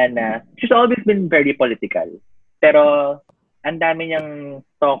ganda na, she's always been very political. Pero, ang dami niyang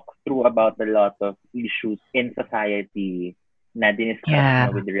talk through about a lot of issues in society na diniscuss Yeah.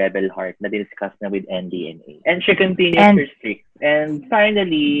 na with Rebel Heart, na diniscuss na with NDNA. And she continues her streak. And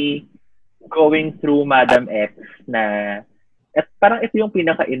finally, going through Madam X na, at parang ito yung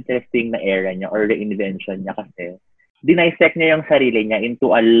pinaka-interesting na era niya or reinvention niya kasi dinisect niya yung sarili niya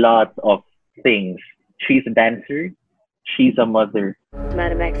into a lot of things. She's a dancer. She's a mother.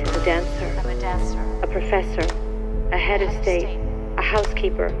 Madam X is a dancer. I'm a dancer. A professor. A head of state. A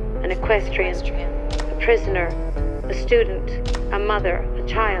housekeeper. An equestrian. A prisoner. A student. A mother. A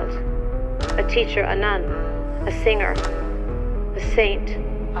child. A teacher. A nun. A singer. A saint.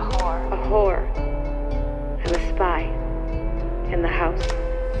 A whore. A whore. I'm a spy. In the house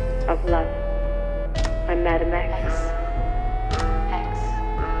of love. I'm Madam X.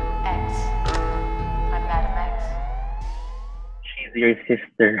 I'm Madam X. She's your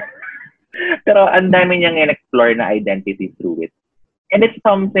sister. Pero ang dami niyang in-explore na identity through it. And it's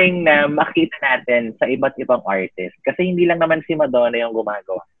something na makita natin sa iba't ibang artist. Kasi hindi lang naman si Madonna yung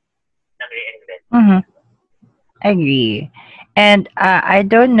gumagawa ng reinvent. Agree. And I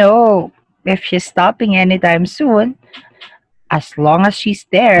don't know if she's stopping anytime soon. As long as she's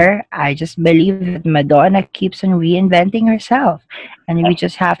there, I just believe that Madonna keeps on reinventing herself. And we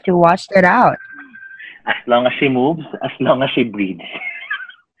just have to watch that out. As long as she moves, as long as she breathes,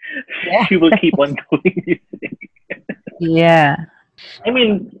 Yeah. she will keep on doing music. Yeah. I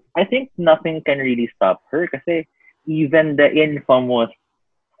mean, I think nothing can really stop her kasi even the infamous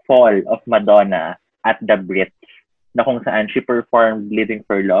fall of Madonna at the Brits na kung saan she performed Living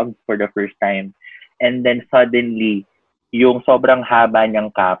for Love for the first time, and then suddenly yung sobrang haba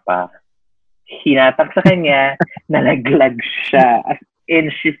niyang kapa hinatak sa kanya, nalaglag siya, as in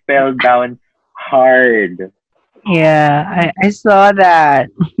she fell down hard. Yeah, I saw that.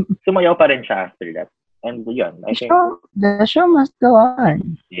 Sumayaw pa rin siya after that. And yun, I think, The show must go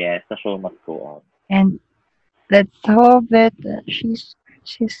on. yes, the show must go on. And Let's hope that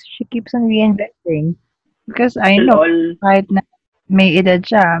she keeps on reinventing. Because I Still know all, kahit na may edad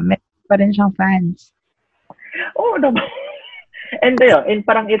siya, may pa rin siyang fans. oh, naman. And yun, and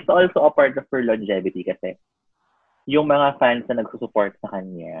parang it's also a part of her longevity kasi yung mga fans na nagsusupport sa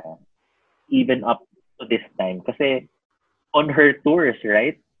kanya, even up to this time. Kasi on her tours,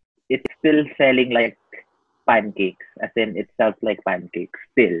 right? It's still selling like pancakes. As in, it sells like pancakes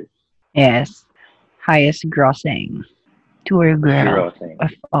still. Yes. Highest grossing tour girl Grossing.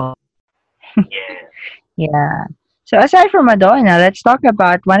 of all. Yeah. Yeah. So aside from Madonna, let's talk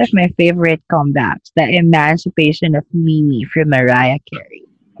about one of my favorite comebacks, the emancipation of Mimi from Mariah Carey.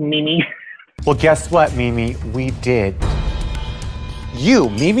 Mimi. Well, guess what, Mimi? We did. You,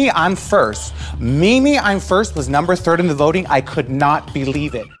 Mimi, I'm first. Mimi, I'm first was number third in the voting. I could not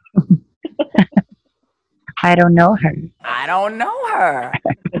believe it. I don't know her. I don't know her.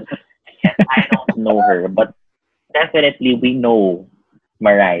 Yes, I don't know her, but definitely we know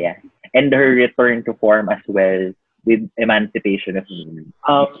Mariah and her return to form as well with Emancipation of Mimi.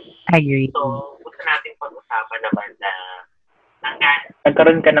 I agree. So, gusto natin pag-usapan naman na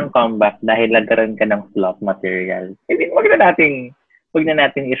nagkaroon ka ng comeback dahil nagkaroon ka ng flop material. I mean, wag na natin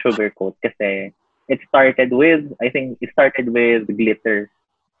i-sugarcoat kasi I think it started with Glitter,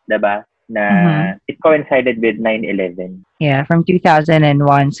 diba? Na it coincided with 9/11. Yeah, from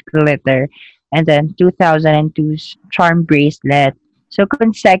 2001's Glitter and then 2002's Charm Bracelet. So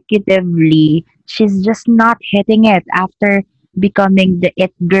consecutively, she's just not hitting it after becoming the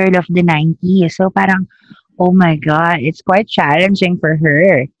it girl of the 90s. So parang, oh my God, it's quite challenging for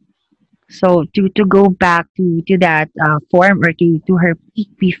her. So to go back to that form or to her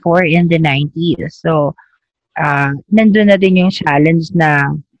peak before in the 90s. So nandun na din yung challenge na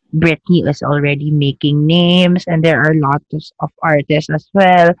Britney is already making names and there are lots of artists as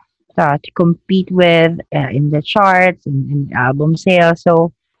well to compete with in the charts and in album sales.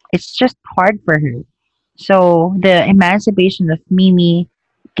 So it's just hard for her. So the emancipation of Mimi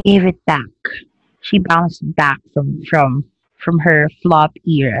gave it back. She bounced back from her flop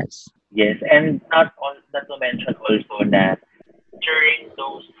eras. Yes, and not to mention also that during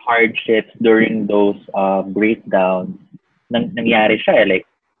those hardships, during those breakdowns, nangyari siya like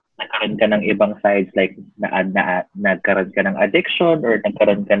nagkaroon ka ng ibang sides like nagkaroon ka ng addiction or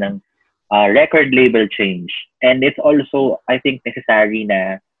nagkaroon ka ng record label change. And it's also, I think, necessary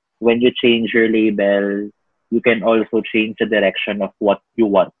na when you change your label, you can also change the direction of what you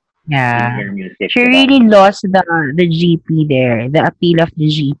want in Yeah. your music. She Diba? really lost the GP there, the appeal of the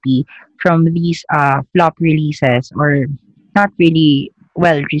GP from these flop releases or not really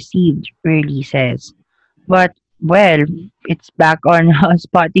well received releases. But well, it's back on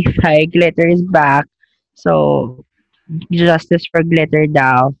Spotify. Glitter is back. So justice for Glitter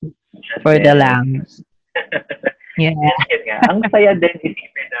Dow for the Yes. lambs. Yeah. Yun nga. Ang saya din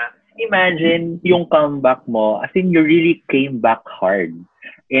isipin na imagine yung comeback mo, as in you really came back hard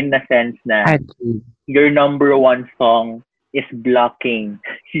in the sense na Agree. your number one song is blocking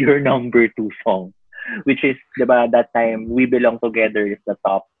your number two song, which is, diba, that time, We Belong Together is the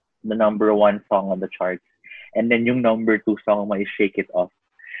number one song on the charts. And then yung number two song mo is Shake It Off.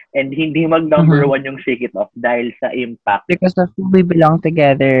 And hindi mag-number one yung Shake It Off dahil sa impact. Because of who we belong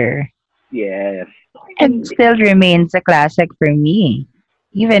together. Yes. And still remains a classic for me.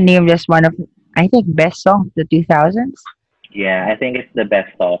 Even named as one of, I think, best song of the 2000s. Yeah, I think it's the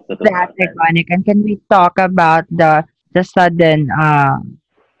best song of the That's 2000s. iconic. And can we talk about the sudden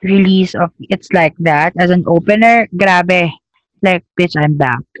release of It's Like That as an opener? Grabe. Like, bitch, I'm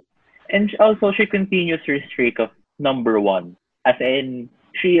back. And also, she continues her streak of number one. As in,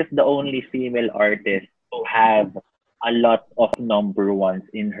 she is the only female artist to have a lot of number ones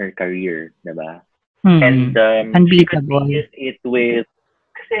in her career, diba? And she Unbeatable. continues it with,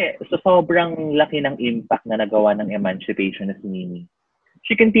 kasi so sobrang laki ng impact na nagawa ng Emancipation of Mimi.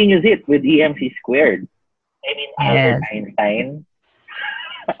 She continues it with EMC Squared. I mean, Albert Yes. Einstein.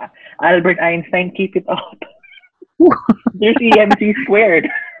 Albert Einstein, keep it up. There's EMC Squared.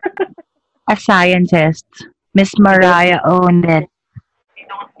 A scientist. Miss Mariah owned it. You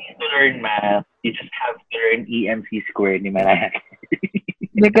don't need to learn math. You just have to learn EMC Squared ni Mariah.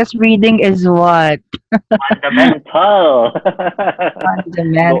 Because reading is what? Fundamental.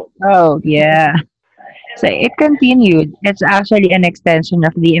 Fundamental. Yeah. So it continued. It's actually an extension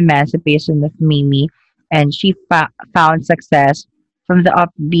of the emancipation of Mimi, and she found success from the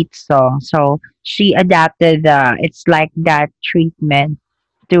upbeat song. So she adapted the It's Like That treatment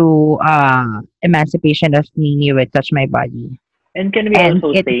to Emancipation of Mimi with Touch My Body. And can we And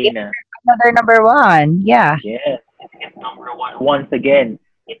also it say hit na, another number one. Yeah. yes, it's number one. Once again,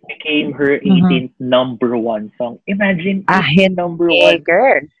 it became became her Mhm. 18th number one song. Imagine Ah, 18 number one.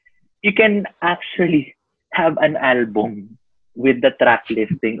 girl. You can actually have an album with the track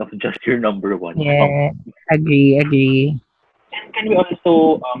listing of just your number one song. Yeah, agree. And can we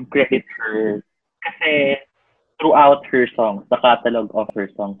also credit her kasi throughout her songs, the catalog of her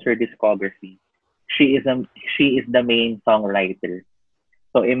songs, her discography, she is a, she is the main songwriter.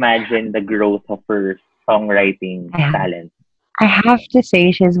 So imagine the growth of her songwriting I talent. I have to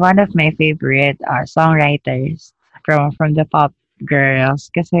say she's one of my favorite songwriters from the pop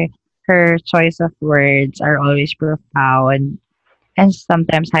girls kasi her choice of words are always profound and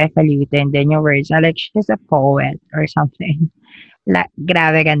sometimes highfalutin. Then your words are like she's a poet or something.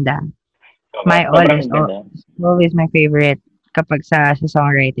 Grabe ganda. My all is Sobrang ganda. always my favorite kapag sa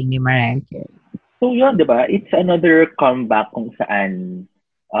songwriting ni Mariah Carey. So yun, di ba? It's another comeback kung saan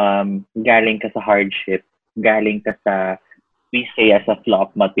galing ka sa hardship, galing ka sa we say as a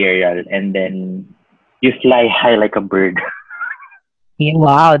flop material, and then you fly high like a bird. Yeah,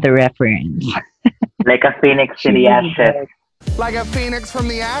 wow, the reference. Like a phoenix in She the really ashes. did. Like a phoenix from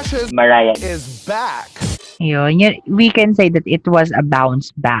the ashes Mariah, is back. We can say that it was a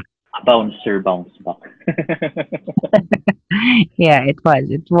bounce back. bounce back. Yeah, it was.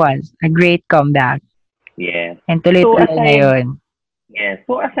 It was a great comeback. Yeah. And So tuloy-tuloy na aside yun. Yeah.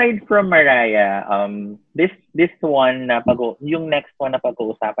 So aside from Mariah, this one na yung next one na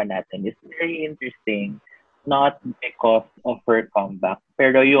pag-uusapan natin is very interesting, not because of her comeback,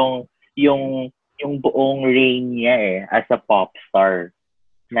 pero yung buong reign niya as a pop star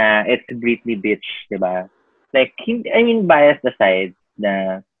na it's Britney bitch, 'di ba? Like I mean biased aside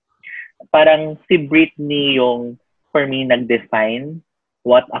na parang si Britney yung for me nag-define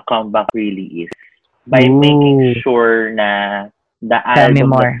what a comeback really is by making Ooh, sure na tell me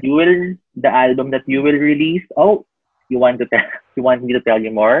more. the album that you will release. Oh, you want me to tell you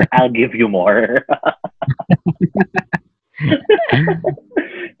more? I'll give you more.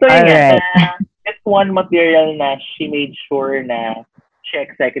 So All yun nga, right. it's one material na she made sure na she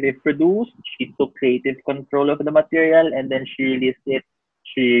executive produced, she took creative control of the material, and then she released it.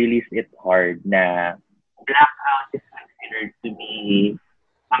 She released it hard na Blackout is considered to be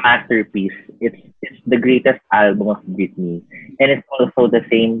a masterpiece. It's the greatest album of Britney, and it's also the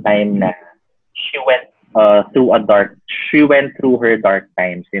same time na she went she went through her dark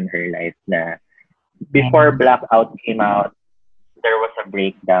times in her life na before Yes. Blackout came out, there was a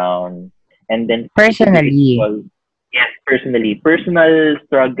breakdown, and then Personally, individual, yes, personal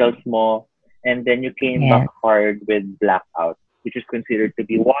struggles mo, and then you came back yes. hard with Blackout, which is considered to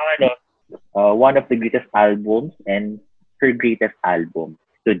be one of the greatest albums and her greatest album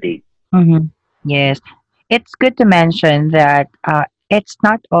to date. Yes. It's good to mention that it's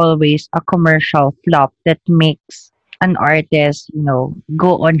not always a commercial flop that makes an artist,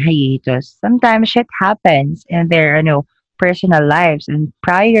 go on hiatus. Sometimes shit happens in their, personal lives. And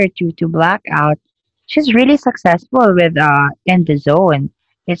prior to Blackout, she's really successful with In the Zone.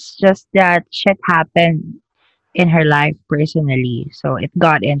 It's just that shit happened in her life personally, so it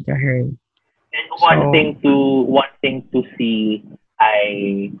got into her. And So one thing to see,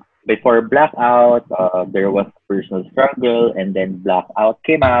 I before Blackout, there was personal struggle, and then Blackout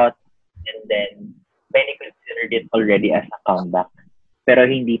came out, and then many considered it already as a comeback. Pero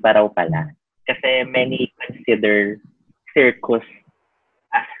hindi pa raw pala. Kasi many consider Circus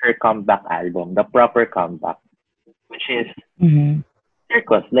as her comeback album, the proper comeback, which is mhm.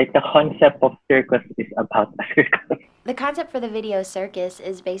 circus. Like the concept of circus is about a circus. The concept for the video Circus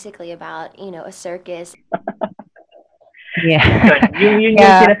is basically about, a circus. Yeah. Yung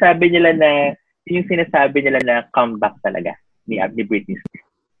Yeah. sinasabi nila na yung sinasabi nila na comeback talaga ni Britney Spears.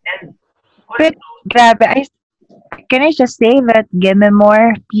 And But grabe, can I just say that Give Me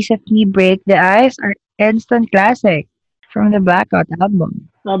More, Piece of Me, Break the Ice are instant classic from the Blackout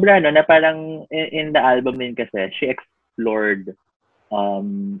album. sobra no na parang in the album din kasi she explored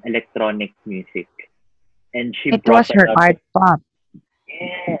electronic music, and she It brought was a her lot of art pop.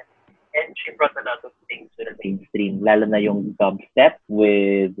 yeah, and she brought a lot of things to the mainstream, lalo na yung dubstep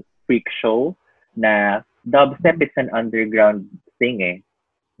with Freak Show, na dubstep is an underground thing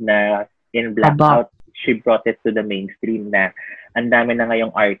na in Aba. Blackout, she brought it to the mainstream na ang dami na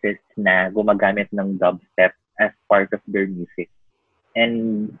ngayong artists na gumagamit ng dubstep as part of their music.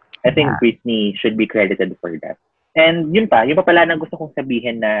 And I think Yeah. Britney should be credited for that. And yun pa pala na gusto kong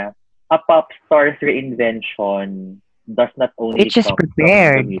sabihin na a pop star's reinvention does not only It's just come from the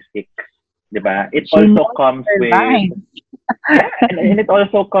prepared. music, diba? It She also knows comes her with lines. and it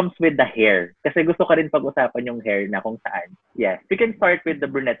also comes with the hair. Kasi gusto ko rin pag-usapan yung hair na kung saan. Yes, we can start with the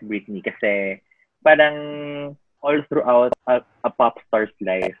brunette Britney kasi parang all throughout a pop star's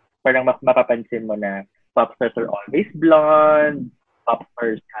life, Parang mapapansin mo na pop stars are always blonde, pop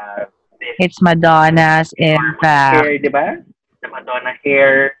stars have this It's Madonna's enormous impact. hair, di ba? The Madonna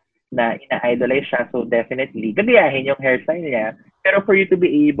hair na ina-idolize siya. So definitely, gagayahin yung hairstyle niya. Pero for you to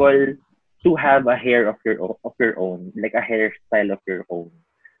be able to have a hair of your own, like a hairstyle of your own,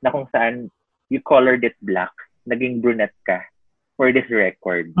 na kung saan you colored it black, naging brunette ka for this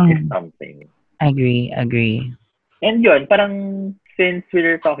record is something. Agree. And yun, parang since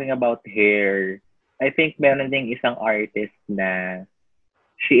we're talking about hair, I think meron ding isang artist na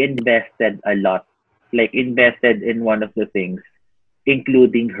she invested a lot, like invested in one of the things,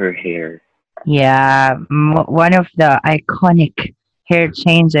 including her hair. Yeah, one of the iconic hair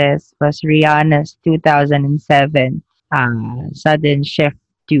changes was Rihanna's 2007 sudden shift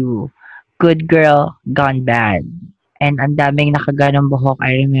to Good Girl Gone Bad. And ang daming nakaganong buhok,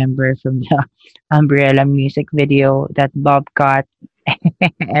 I remember from the Umbrella music video that Bob got.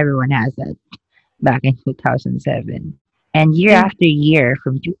 Everyone has that back in 2007. And year And, after year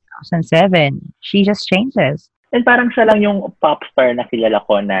from 2007, she just changes. and parang siya lang yung pop star na kilala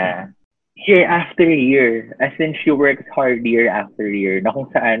ko na year after year, as in she works hard year after year, na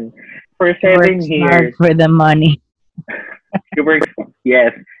kung saan for She 7 works hard years, for the money. she works,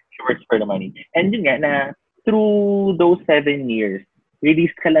 yes, she works for the money. And yun nga, na through those 7 years,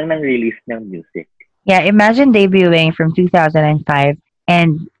 release ka lang ng release ng music. Yeah, imagine debuting from 2005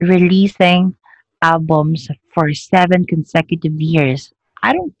 and releasing albums for 7 consecutive years.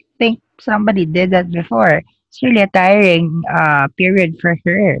 I don't think somebody did that before. It's really a tiring period for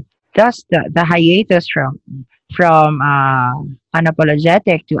her. Thus, the hiatus from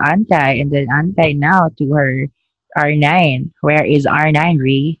unapologetic to anti, and then anti now to her R9. Where is R9,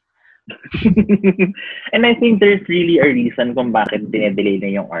 Ree? And I think there's really a reason kung bakit dinedelay na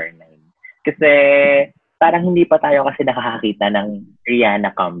yung R9. Kasi parang hindi pa tayo kasi nakakakita ng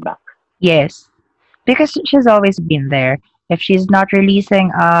Rihanna comeback. Yes, because she's always been there. If she's not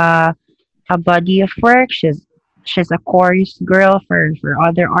releasing a body of work, she's a chorus girl for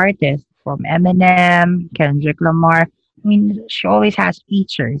other artists from Eminem, Kendrick Lamar. I mean, she always has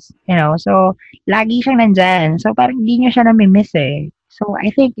features, you know. So, lagi siyang nandyan. So, parang di niyo siya nami-miss eh. So, I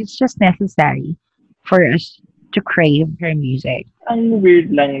think it's just necessary for us to crave her music. Ang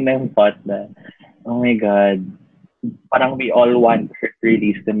weird lang ng thought na, oh my God, parang we all want her to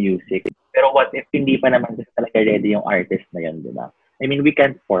release the music. Pero what if hindi pa naman kasi talaga ready yung artist na yun, di ba? I mean, we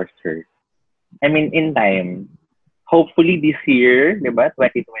can't force her. I mean, in time, hopefully this year, di ba,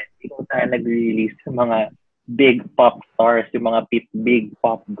 2020, kung saan nag-release yung mga big pop stars, yung mga big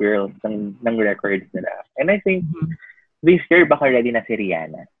pop girls ng records nila. And I think this year, baka ready na si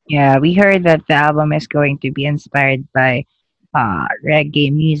Rihanna. Yeah, we heard that the album is going to be inspired by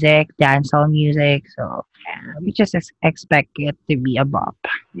reggae music, dancehall music. So we just expect it to be a bop.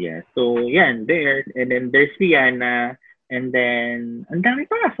 Yeah, so yan, there. And then there's Rihanna. And then, ang dami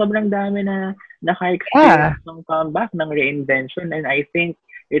pa. Sobrang dami na naka-experience ng comeback, ng reinvention. And I think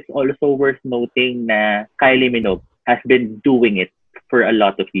it's also worth noting na Kylie Minogue has been doing it for a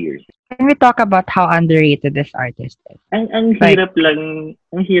lot of years. Can we talk about how underrated this artist is? Ang hirap lang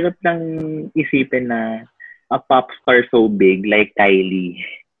isipin na a pop star so big like Kylie,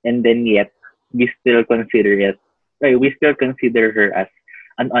 and then yet we still consider her as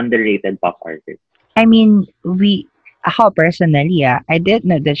an underrated pop artist. I mean, how personally, I did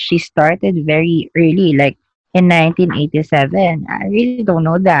know that she started very early, like in 1987. I really don't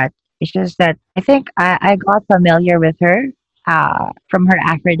know that. It's just that I think I got familiar with her from her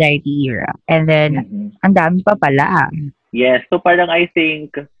Aphrodite era. And then, ang dami pa pala. Yes, so parang I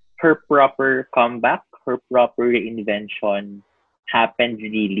think her proper comeback, her proper reinvention happened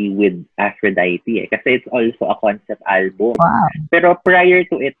really with Aphrodite. Kasi it's also a concept album. Wow. Pero prior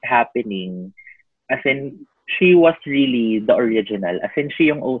to it happening, as in, she was really the original. As in,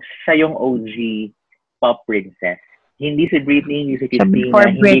 siya yung OG pop princess. Hindi si Britney, hindi si Christina,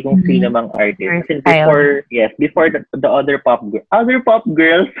 hindi kung sino mang artist. As in, before the other pop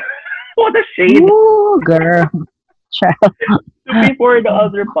girls. What a shade. Ooh, girl. So before the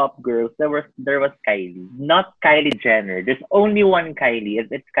other pop girls, there was Kylie. Not Kylie Jenner. There's only one Kylie.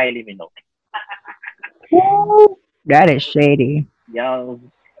 It's Kylie Minogue. That is shady. Yeah.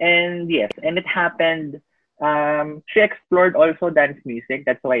 And yes, and it happened. She explored also dance music.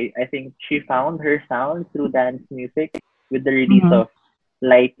 That's why I think she found her sound through dance music with the release of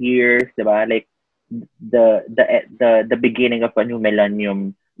Light Years, diba? Like the beginning of a new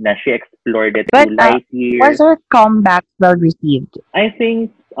millennium. Na she explored it through Light Years. Was her comeback well received? I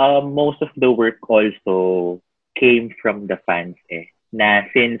think most of the work also came from the fans. Na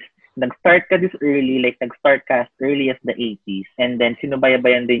since nag-start ka this early, like nag-start ka as early as the 80s, and then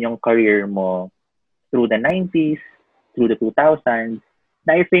sinubayabayan din yung career mo through the 90s, through the 2000s,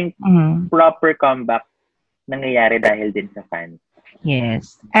 na I think proper comeback nangyayari dahil din sa fans.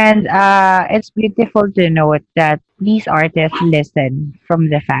 Yes. And it's beautiful to note that these artists listen from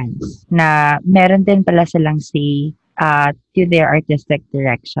the fans na meron din pala silang say to their artistic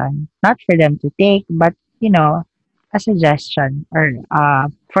direction. Not for them to take, but, a suggestion or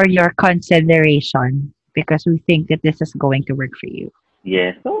for your consideration because we think that this is going to work for you.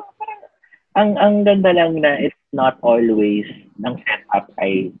 Yes. So, ang ganda lang na it's not always ang setup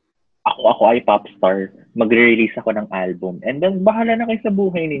ay ako ay pop star, magre-release ako ng album. And then, bahala na kayo sa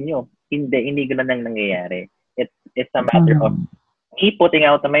buhay ninyo. Hindi ganun ang nangyayari. It's a matter of me putting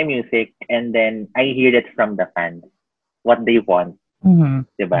out my music and then I hear it from the fans. What they want.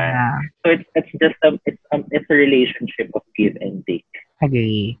 Diba? Yeah. So, it's just it's a relationship of give and take.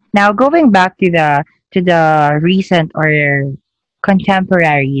 Agree. Now, going back to the recent or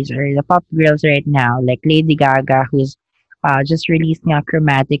contemporaries or the pop girls right now, like Lady Gaga, who's just released nga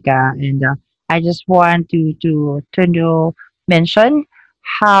Chromatica, and I just want to mention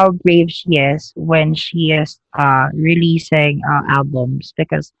how brave she is when she is releasing albums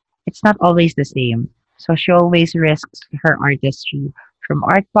because it's not always the same. So she always risks her artistry from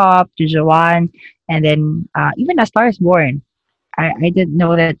art pop to Joanne, and then even A Star Is Born. I didn't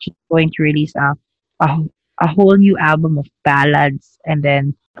know that she's going to release a a whole new album of ballads, and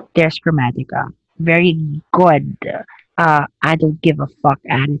then there's Chromatica. Very good. I don't give a fuck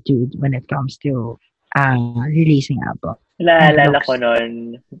attitude when it comes to releasing album. Naalala ko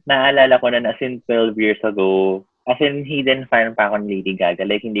nun as in 12 years ago. As in, hidden fan pa ako ni Lady Gaga.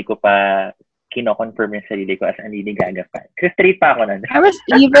 Like, hindi ko pa kino-confirm yung sarili ko as a Lady Gaga fan. Kasi straight pa ako nun. I was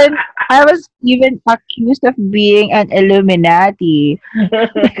even accused of being an Illuminati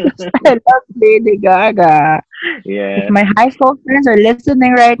because I love Lady Gaga. Yeah. If my high school friends are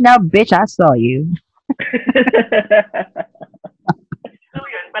listening right now, bitch, I saw you. So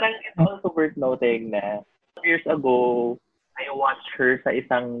yun, parang it's also worth noting na years ago, I watched her sa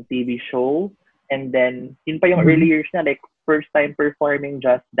isang TV show, and then yun pa yung early years na, like first time performing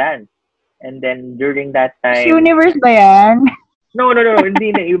Just Dance. And then during that time, Universe ba yan? No,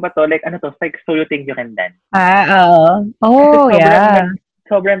 hindi na iba to. Like ano to, it's like So You Think You Can Dance. Oo. Oh, yeah.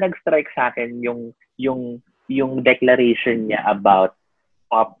 Sobrang nag-strike sa akin yung declaration niya about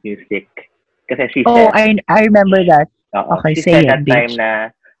pop music. Kasi she said, I remember that. Okay, she say said it, that bitch. time na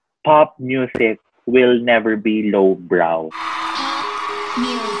pop music will never be lowbrow.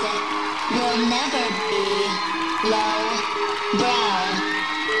 Music will never be low-brow.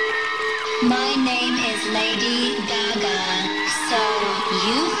 My name is Lady Gaga, so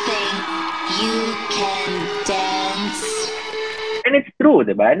you think you can dance? And it's true,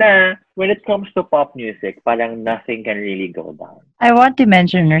 diba? Na when it comes to pop music, parang nothing can really go down. I want to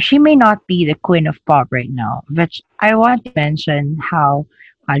mention her. She may not be the queen of pop right now, but I want to mention how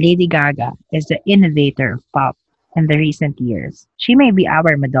Lady Gaga is the innovator of pop in the recent years. She may be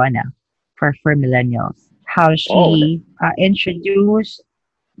our Madonna for millennials. How she introduced,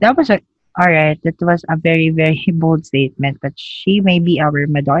 that was that was a very, very bold statement, but she may be our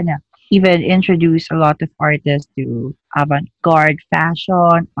Madonna. Even introduced a lot of artists to avant-garde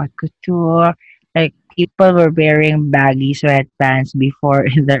fashion or couture. Like people were wearing baggy sweatpants before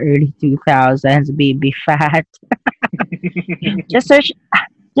in the early 2000s, baby fat. Just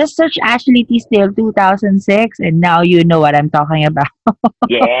search Ashley Tisdale 2006 and now you know what I'm talking about.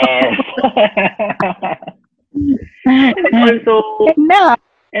 Yes. And also,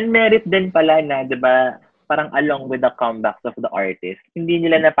 and merit din pala na, di ba, parang along with the comebacks of the artists, hindi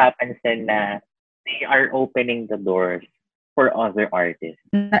nila napapansin na they are opening the doors for other artists.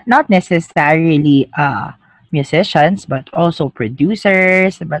 Not necessarily musicians, but also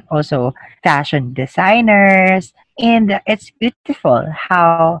producers, but also fashion designers. And it's beautiful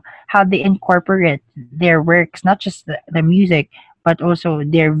how they incorporate their works, not just the music, but also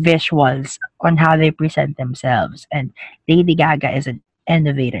their visuals on how they present themselves. And Lady Gaga is an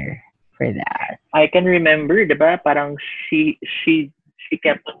innovator for that. I can remember, diba, parang she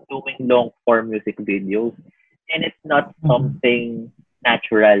kept on doing long form music videos, and it's not something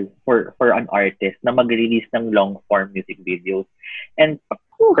natural for an artist na mag-release ng long form music videos. And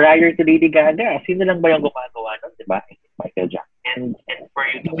prior to Lady Gaga, sino lang ba yung gumagawa nun, diba? Michael Jackson. And for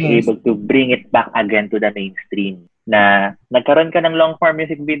you to be able to bring it back again to the mainstream, na nagkaroon ka ng long form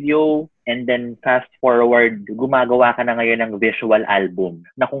music video, and then fast forward, gumagawa ka na ngayon ng visual album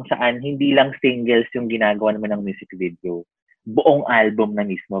na kung saan hindi lang singles yung ginagawa naman ng music video. buong album na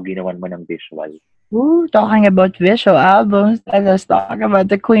mismo ginawan mo ng visual. Ooh, talking about visual albums, let us talk about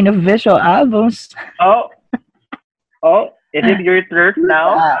the queen of visual albums. Oh, is it your turn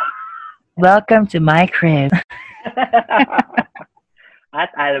now? Welcome to my crib. At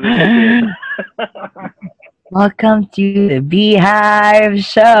Alwyn again. Welcome to the Beehive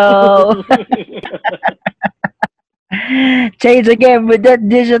Show. Change again with that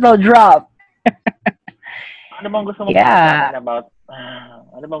digital drop. Ano bang gusto mong Yeah. pag-usapan about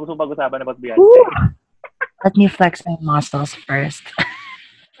ano bang gusto mong pag-usapan about Beyonce? Ooh. Let me flex my muscles first.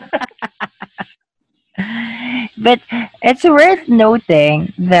 But it's worth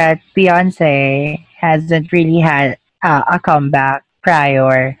noting that Beyonce hasn't really had a comeback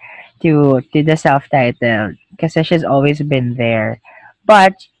prior to the self-titled because she's always been there,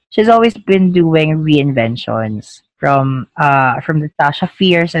 but she's always been doing reinventions from the Tasha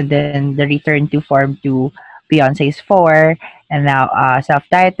Fierce and then the return to form to Beyonce's Four and now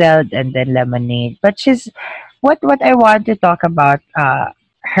self-titled and then Lemonade. But she's what I want to talk about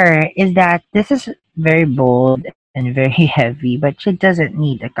her is that this is very bold and very heavy, but she doesn't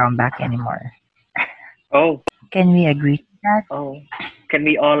need a comeback anymore. Oh, Can we agree to that? oh. Can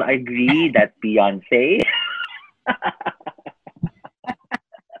we all agree that Beyonce?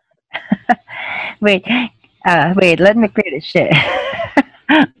 Wait, wait, let me clear this shit.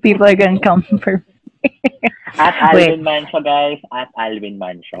 People are gonna come for At wait. Alvin Mancho, guys. At Alvin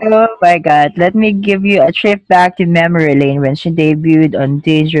Mancho. Oh my god, let me give you a trip back to memory lane when she debuted on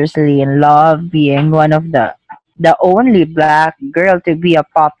Dangerously in Love, being one of the only black girl to be a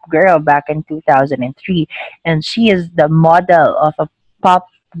pop girl back in 2003. And she is the model of a pop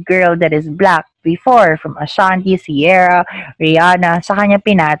girl that is black before, from Ashanti, Sierra, Rihanna, sa kanya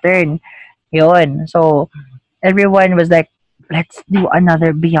pinattern. Yun. So, everyone was like, let's do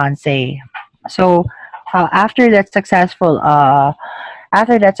another Beyonce. So, after that successful era,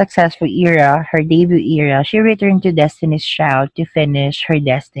 her debut era, she returned to Destiny's Child to finish her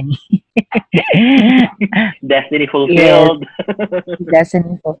destiny. Destiny Yes, fulfilled.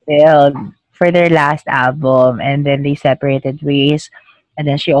 Destiny fulfilled for their last album, and then they separated ways. And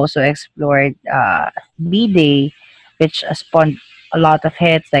then she also explored B-Day, which spawned a lot of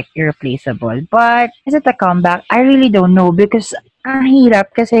hits like Irreplaceable. But is it a comeback? I really don't know because ang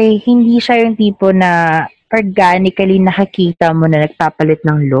hirap kasi hindi siya yung tipo na organically nakakita mo na nagpapalit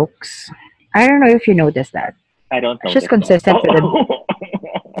ng looks. I don't know if you noticed that. I don't She's notice that. consistent with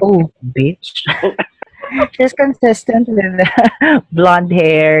the bitch. She's consistent with the blonde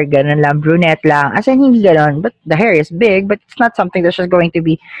hair, ganun lang, brunette lang. As in, hindi ganon. But the hair is big, but it's not something that she's going to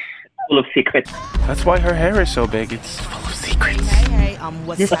be Full of secrets. That's why her hair is so big. It's full of secrets.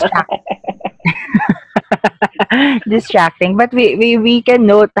 distracting. Distracting. But we can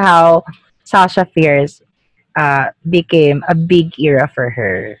note how Sasha Fierce became a big era for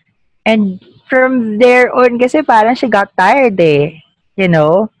her. And from there on, kasi parang she got tired eh. You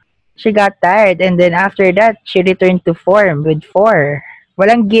know? She got tired. And then after that, she returned to form with Four.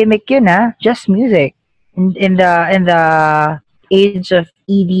 Walang gimmick yun just music. In the age of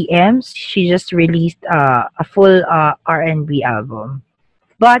EDMs, she just released a full R&B album.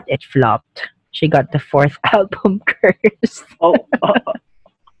 But it flopped. She got the fourth album curse. Oh,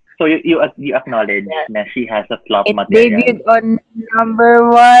 so you acknowledge na she has a flop It material. debuted on number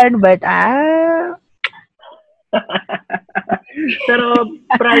one, but Pero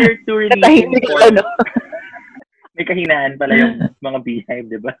prior to releasing katahimik Four, ka, no? may kahinaan pala yung mga Beehive,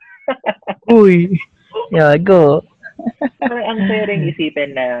 di ba? Uy. Yeah, go. Pero ang sharing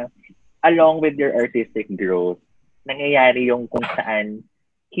isipin na along with your artistic growth, nangyayari yung kung saan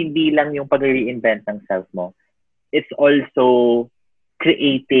hindi lang yung pag-reinvent ng self mo, it's also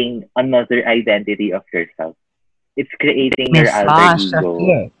creating another identity of yourself. It's creating your Miss alter Sasha ego.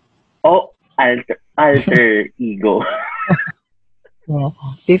 Fierce. Oh, alter ego. Yeah.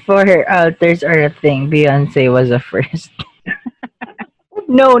 Before her alters are a thing, Beyonce was a first.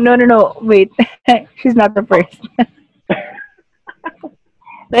 No. Wait. She's not the first.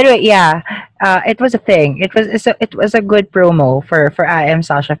 But anyway, yeah, it was a thing. It was a good promo for I Am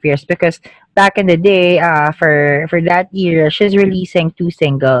Sasha Fierce because back in the day, for that year, she's releasing two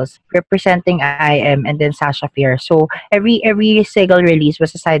singles representing I Am and then Sasha Fierce. So every single release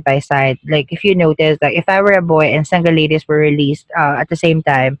was a side by side. Like if you notice, like If I Were a Boy and Single Ladies were released at the same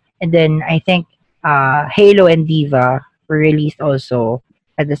time, and then I think Halo and Diva were released also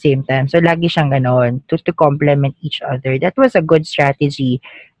at the same time. So lagi siyang ganon to complement each other. That was a good strategy,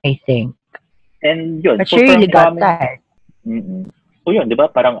 I think. And yun, But so she really from got tired. So yun, di ba?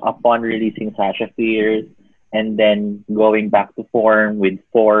 Parang upon releasing Sasha Fierce and then going back to form with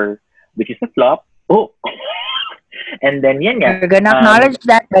Four, which is a flop. Oh! And then, yan nga. We're gonna acknowledge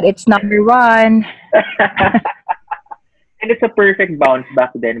that, but it's number one. And it's a perfect bounce back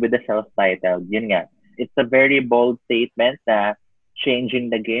then with the self-titled. Yun nga. It's a very bold statement na changing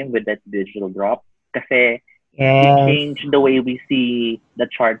the game with that digital drop. Kasi it Yes. changed the way we see the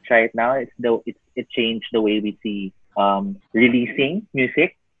charts right now. It changed the way we see releasing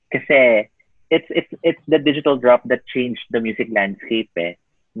music. Kasi it's the digital drop that changed the music landscape eh.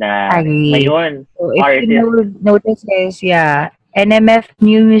 Na Agree. ngayon, So if artists, you notice is, yeah, NMF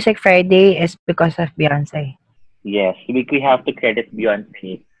New Music Friday is because of Beyonce. yes, we have to credit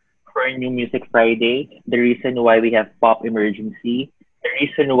Beyonce for New Music Friday. The reason why we have Pop Emergency. The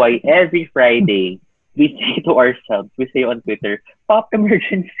reason why every Friday we say to ourselves, we say on Twitter, Pop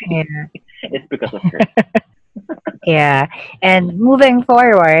Emergency. Yeah. It's because of her. Yeah. And moving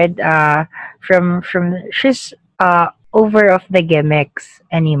forward, from she's over of the gimmicks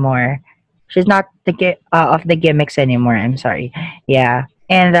anymore. She's not of the gimmicks anymore. I'm sorry. Yeah.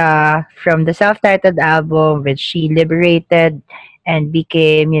 And from the self-titled album, which she liberated and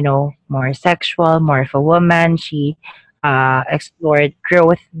became, more sexual, more of a woman. She explored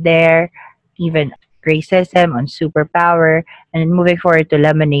growth there, even racism on Superpower, and moving forward to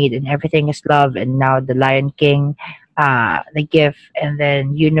Lemonade and Everything Is Love, and now The Lion King, The Gift, and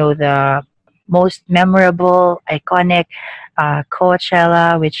then the most memorable, iconic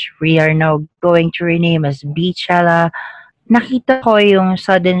Coachella, which we are now going to rename as Beachella. Nakita ko yung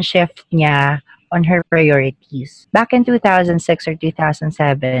sudden shift niya on her priorities. Back in 2006 or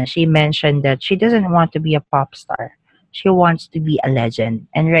 2007, she mentioned that she doesn't want to be a pop star. She wants to be a legend.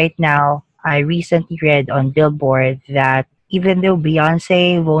 And right now, I recently read on Billboard that even though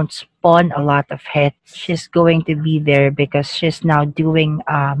Beyonce won't spawn a lot of hits, she's going to be there because she's now doing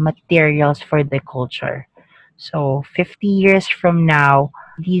materials for the culture. So 50 years from now,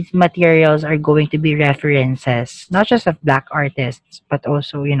 these materials are going to be references, not just of black artists, but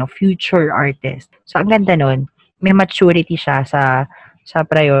also, future artists. So ang ganda nun, may maturity siya sa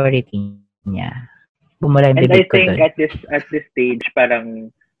priority niya. Bumula yung bibig And ko I dun. think at this stage,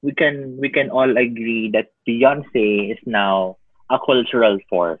 parang we can all agree that Beyonce is now a cultural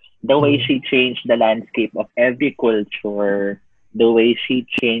force. The way she changed the landscape of every culture, the way she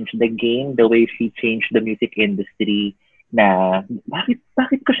changed the game, the way she changed the music industry, na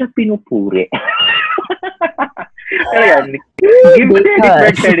bakit ko siya pinupuri? Pero yan, give credit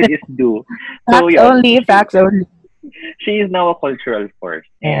where Because credit is due. So facts yun, only, facts only. she is now a cultural force.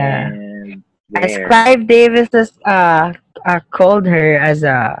 Yeah. And As there. Clive Davis has called her as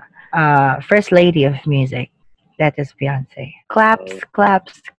a first lady of music, that is Beyonce. Claps,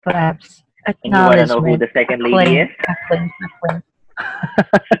 claps, claps. And you wanna know who Acknowledgement. the second lady Acclaim, is? acclaim, acclaim.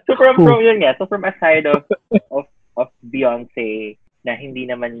 So from Who? yun nga, so from a side of Beyonce na hindi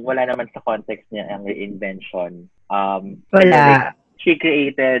naman wala naman sa context niya ang reinvention. Wala. She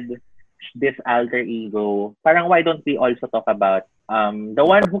created this alter ego. Parang why don't we also talk about the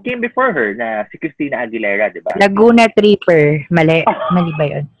one who came before her na si Christina Aguilera, di ba? Laguna Tripper. Mali. Mali ba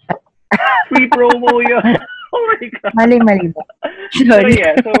yun? Free promo yun. Oh my God. Mali ba? So Sorry.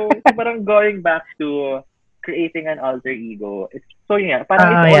 yeah, so parang going back to creating an alter ego. So yeah,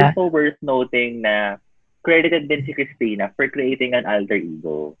 parang it's yeah. also worth noting na credited din si Christina for creating an alter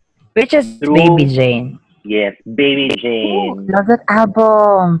ego. Which is Through- Baby Jane. Yes, Baby Ooh, Jane. love that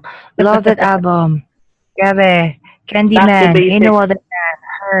album. Love that album. Grabe. Back to Candyman. You basics. know all that.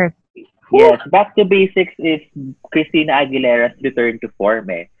 Hurt. Yes, Back to Basics is Christina Aguilera's return to form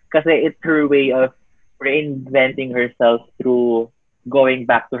eh. Kasi it's her way of reinventing herself through going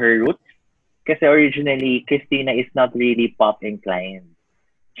back to her roots. Kasi originally, Christina is not really pop inclined.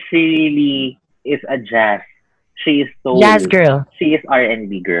 She really is a jazz. She is soul. Jazz girl. She is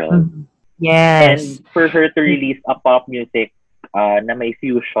R&B girl. Mhm. Yes. And for her to release a pop music na may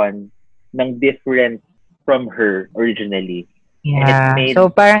fusion ng different from her originally. And it's Yeah. made So,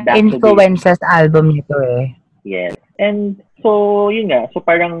 parang Back to influences album nito eh. Yes. And so, yun nga. So,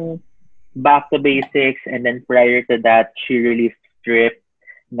 parang Back to Basics, and then prior to that, she released Strip,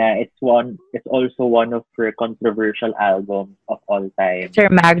 na it's also one of her controversial albums of all time. It's her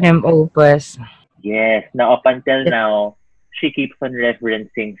magnum opus. Yes. Now, up until now, she keeps on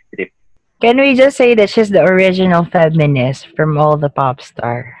referencing Strip. Can we just say that she's the original feminist from all the pop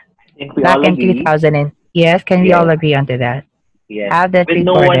star? I think we Back all in agree. 2000 yes, can we Yes. all agree onto that? Yes. Have that When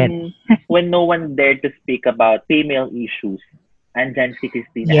no recorded. one dared to speak about female issues, andyan si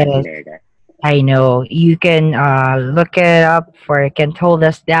Christina Yes. Aguilera. I know. You can look it up for Can't Hold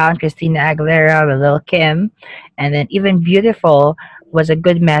Us Down, Christina Aguilera with Lil Kim, and then even Beautiful was a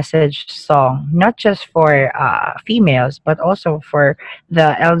good message song, not just for females, but also for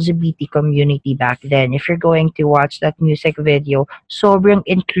the LGBT community back then. If you're going to watch that music video, sobrang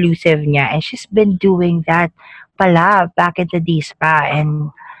inclusive niya. And she's been doing that pala back in the days pa.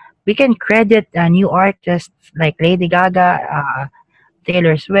 And we can credit new artists like Lady Gaga,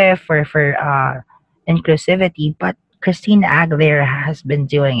 Taylor Swift for inclusivity, but Christina Aguilera has been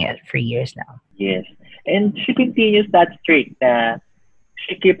doing it for years now. Yes. And she continues that streak na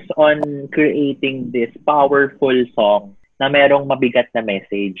she keeps on creating this powerful song na merong mabigat na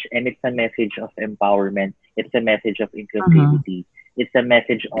message. And it's a message of empowerment. It's a message of inclusivity. It's a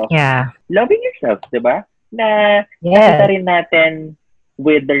message of loving yourself, di ba? Na nakita rin natin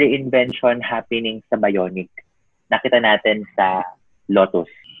with the reinvention happening sa Bionic. Nakita natin sa Lotus.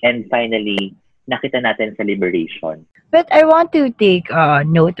 And finally, nakita natin sa Liberation. But I want to take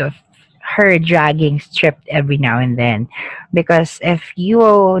note of her dragging stripped every now and then. Because if you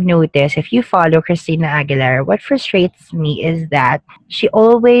notice, if you follow Christina Aguilera, what frustrates me is that she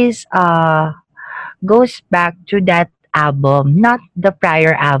always goes back to that album, not the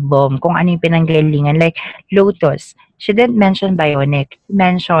prior album, kung ano yung pinanggalingan. Like Lotus, she didn't mention Bionic, she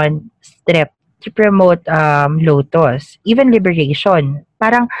mentioned Strip to promote Lotus. Even Liberation,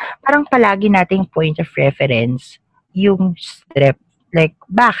 parang palagi nating point of reference yung Strip. Like,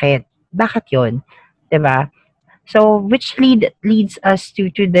 bakit? Bakit yun? Diba? So, which leads us to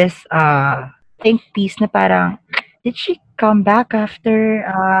this think piece na parang, did she come back after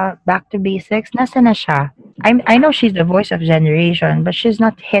Back to Basics? Nasa na siya? I know she's the voice of generation, but she's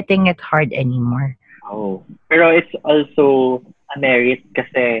not hitting it hard anymore. Oh. Pero it's also a merit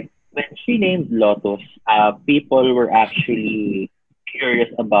kasi when she named Lotus, people were actually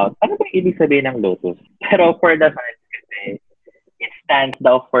curious about ano ba ibig sabihin ng Lotus. Pero for the fans kasi, it stands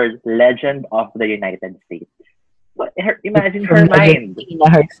now for Legend of the United States. But imagine her mind.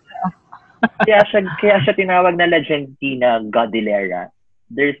 kaya siya tinawag na Legendina Godilera.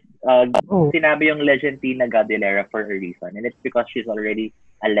 There's sinabi yung Legendina Godilera for a reason, and it's because she's already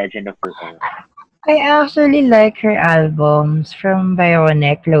a legend of her own. I actually like her albums from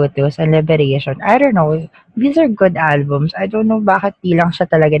Bionic, Lotus, and Liberation. I don't know. These are good albums. I don't know bakit di lang siya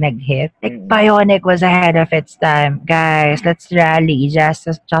talaga nag-hit. Like, Bionic was ahead of its time. Guys, let's rally.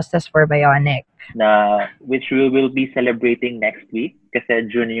 Justice for Bionic. Na which we will be celebrating next week kasi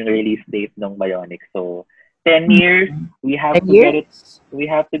June yung release date ng Bionic. So 10 years, we have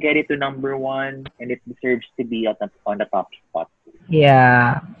to get it to number 1, and it deserves to be on the top spot.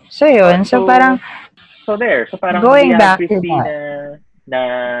 Yeah. So yun, so parang going back to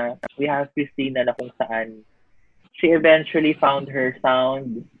that. We have Christina na kung saan she eventually found her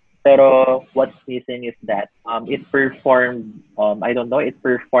sound. Pero what's missing is that it performed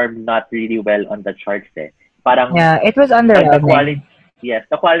not really well on the charts eh. Parang it was underwhelming.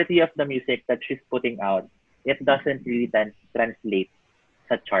 The quality of the music that she's putting out, it doesn't really translate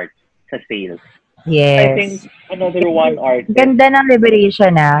sa charts, sa sales. Yes. I think another one artist. Ganda ng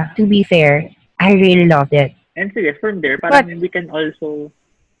Liberation to be fair. I really loved it. And sige, from there, parang we can also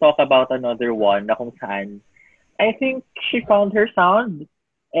talk about another one na kung saan I think she found her sound.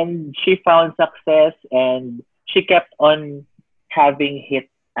 And she found success, and she kept on having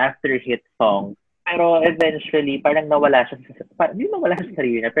hit after hit songs. Pero eventually, parang hindi nawala sa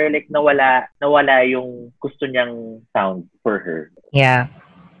sarili niya, pero like nawala yung gusto niyang sound for her. Yeah.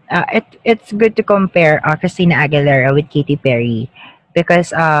 It's good to compare Christina Aguilera with Katy Perry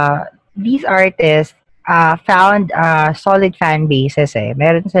because these artists found solid fan bases eh.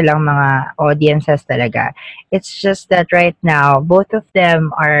 Meron silang mga audiences talaga. It's just that right now, both of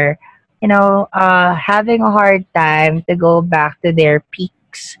them are, having a hard time to go back to their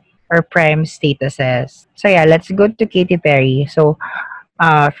peaks or prime statuses. So yeah, let's go to Katy Perry. So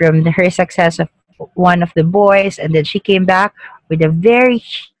from her success of One of the Boys, and then she came back with a very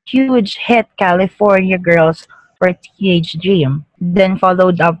huge hit, California Girls for Teenage Dream. Then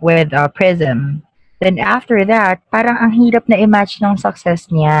followed up with Prism. Then after that, parang ang hirap na imagine ng success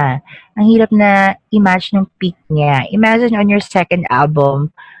niya. Ang hirap na imagine ng peak niya. Imagine on your second album,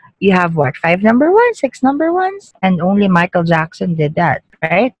 you have what? 5 number 1s, 6 number 1s? And only Michael Jackson did that,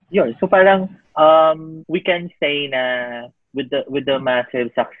 right? Yun. So parang we can say na with the massive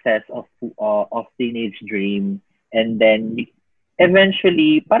success of Teenage Dream, and then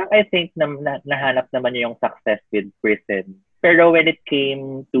eventually, parang I think nahanap naman niya yung success with Prism. Pero when it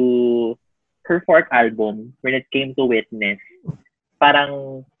came to her 4th album, when it came to Witness,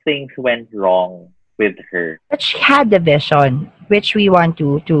 parang things went wrong with her. But she had the vision, which we want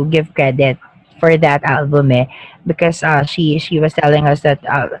to give credit for that album because she was telling us that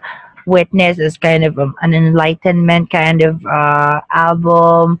Witness is kind of an enlightenment kind of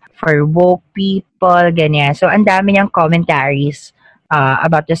album for woke people, ganyan. So, ang dami niyang commentaries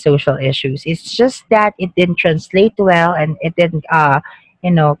about the social issues. It's just that it didn't translate well and it didn't,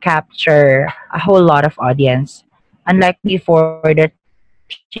 capture a whole lot of audience. Unlike before that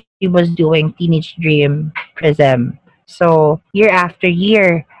she was doing Teenage Dream, Prism. So, year after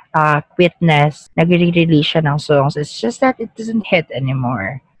year, Witness, nagre-release siya ng songs. It's just that it doesn't hit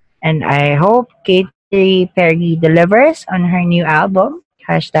anymore. And I hope Katy Perry delivers on her new album.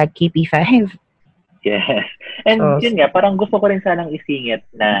 Hashtag KP5. Yes. And So, yun nga, parang gusto ko rin sanang isingit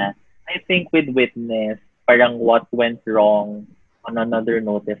na I think with Witness, parang what went wrong on another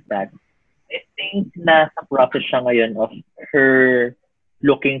note is that I think nasa process siya ngayon of her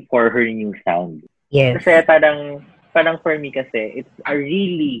looking for her new sound. yes. Kasi parang for me kasi, it's a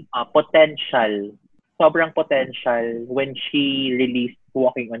really potential, sobrang potential when she released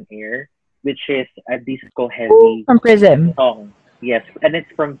Walking on Air, which is a disco-heavy From Prism. song. Yes, and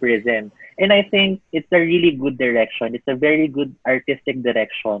it's from Prism. And I think it's a really good direction. It's a very good artistic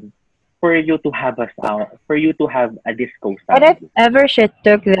direction for you to have a sound, for you to have a disco But if sound. ever she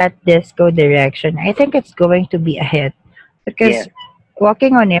took that disco direction, I think it's going to be a hit. Because Yes,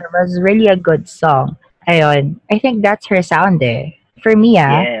 Walking on Air was really a good song. Ayun. I think that's her sound eh. For me,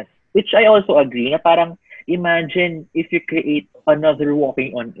 yes. Which I also agree na parang imagine if you create another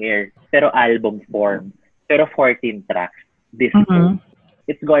Walking on Air pero album form, pero 14 tracks, disco. Mhm.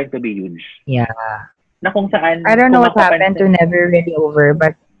 It's going to be huge. Yeah. Na kung saan, I don't know kung what happened to mapapansin, Never Really Over,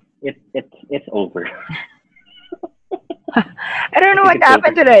 but it's over. I don't I know think what it's over.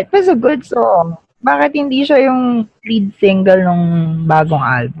 happened to that. It was a good song. Bakit hindi siya yung lead single nung bagong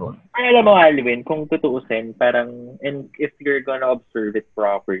album? Ay, alam mo, Alwyn, kung tutuusin, parang, and if you're gonna observe it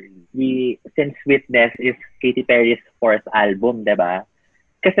properly, since Witness is Katy Perry's fourth album, di ba?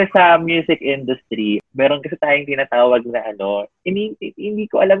 Kasi sa music industry, meron kasi tayong tinatawag na hindi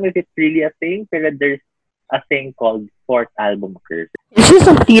ko alam if it's really a thing, pero there's a thing called fourth album curse. Is this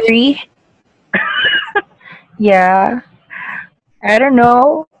a theory? Yeah. I don't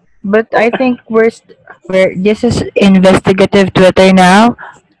know. But I think we're this is investigative Twitter now.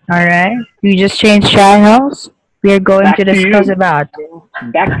 Alright? We just changed channels. We are going Back to to discuss you. about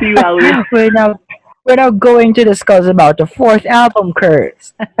Back to you, Alwyn. we're now going to discuss about the fourth album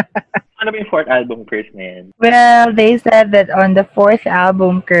curse. Ano ba yung fourth album curse na yan? Well, they said that on the fourth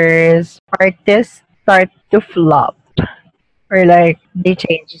album curse, artists start to flop. Or like they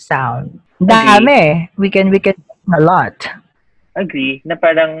change the sound. Agree. Dami. We can a lot. Agree na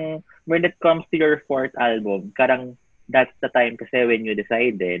parang when it comes to your fourth album, parang that's the time kasi when you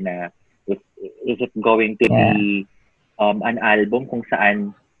decide na is it going to be an album kung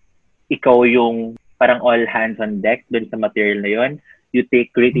saan ikaw yung parang all hands on deck dun sa material na yon. You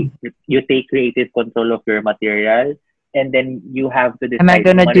take creative control of your material and then you have to decide Am I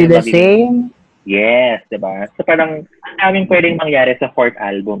gonna kung ano do yung the magiging- same? Yes, diba? So parang ang daming pwedeng mangyari sa fourth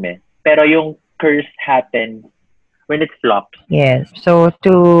album eh. Pero yung curse happens when it flops. Yes. So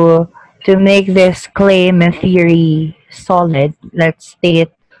to make this claim and theory solid, let's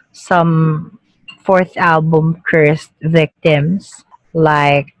state some fourth album cursed victims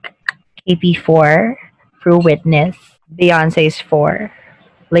like KP4 through Witness, Beyonce's 4,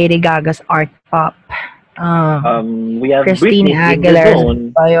 Lady Gaga's Art Pop, We have Christina Britney's in the Aguilera's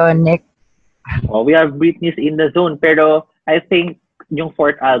zone. Bionic. We have Britney's in the zone. Pero I think yung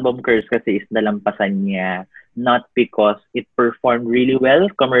fourth album curse kasi is nalampasan niya not because it performed really well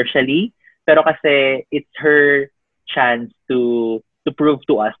commercially, pero kasi it's her chance to prove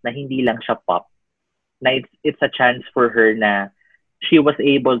to us na hindi lang siya pop. Na it's a chance for her na she was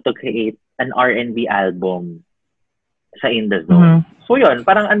able to create an R&B album sa In the Zone. So yun,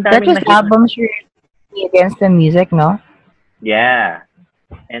 parang ang That daming was albums really against the music, no? Yeah.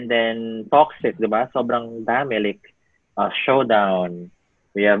 And then Toxic, di ba? Sobrang dami. Like, Showdown.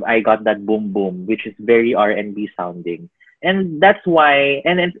 We have I Got That Boom Boom, which is very R&B sounding. And that's why,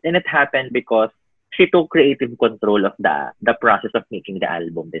 and it happened because she took creative control of the process of making the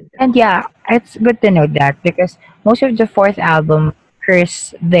album. Din. And yeah, it's good to know that because most of the fourth album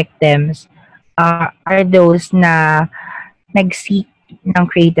curse victims are those na nag-seek ng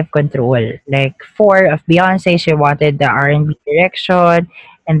creative control. Like 4 of Beyonce, she wanted the R&B direction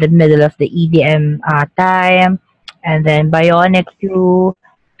and the middle of the EDM time. And then Bionic 2,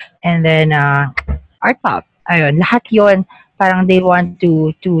 and then Art Pop. Ayun, lahat yon parang they want to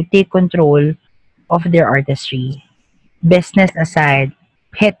take control of their artistry. Business aside,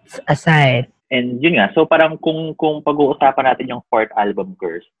 hits aside. And yun nga, so parang kung pag-uusapan natin yung fourth album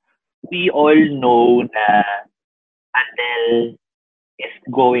curse, we all know na Adele is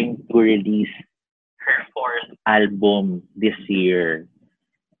going to release her fourth album this year.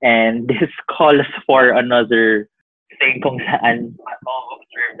 And this calls for another thing kung saan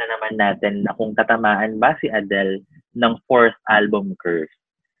ma-observe na naman natin na kung tatamaan ba si Adele ng fourth album curse.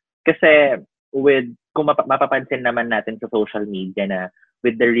 Kasi kung mapapansin naman natin sa social media na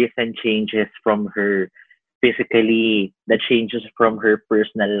with the recent changes from her physically, the changes from her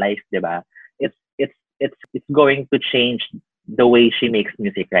personal life, di ba? It's going to change the way she makes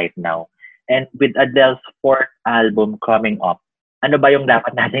music right now. And with Adele's fourth album coming up, ano ba yung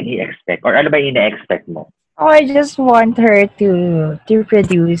dapat natin i-expect? Or ano ba yung ina-expect mo? Oh, I just want her to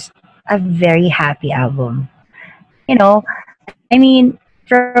produce a very happy album. You know, I mean,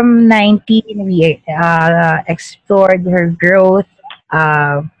 from 19, we explored her growth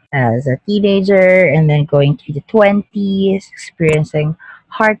as a teenager, and then going to the 20s, experiencing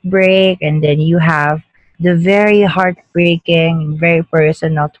heartbreak, and then you have the very heartbreaking, very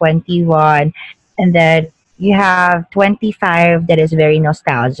personal 21, and then you have 25 that is very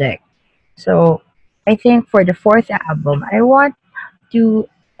nostalgic. So I think for the fourth album, I want to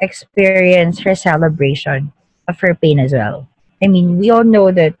experience her celebration of her pain as well. I mean, we all know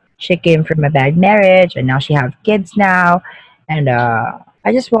that she came from a bad marriage and now she have kids now, and I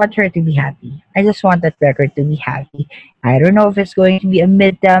just want her to be happy. I just want that record to be happy. I don't know if it's going to be a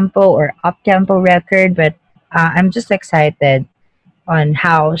mid-tempo or up-tempo record, but I'm just excited on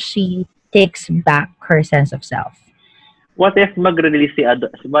how she takes back her sense of self. What if mag-release si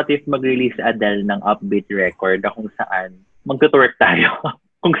Adele ng upbeat record na kung saan magtutwerk tayo?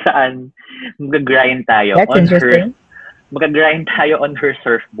 Kung saan mag-grind tayo That's on interesting. mag-grind tayo on her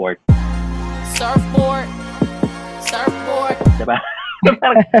surfboard. Surfboard. Surfboard. Diba?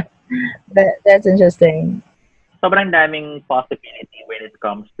 That's interesting. Sobrang daming possibility when it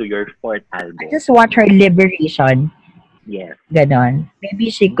comes to your fourth I album. just want her liberation. Yes. Ganon.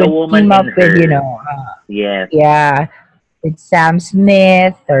 Maybe she The could woman team up in with, her. Yes. yeah, with Sam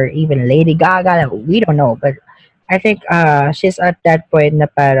Smith or even Lady Gaga. We don't know, but I think she's at that point na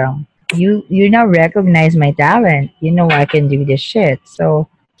parang you now recognize my talent. You know I can do this shit. So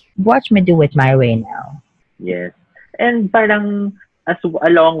watch me do it my way now. Yes. And parang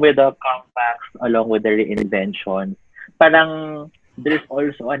along with the comebacks, along with the reinventions, parang there's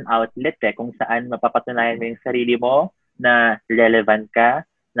also an outlet kung saan mapapatunayan mo yung sarili mo na relevant ka,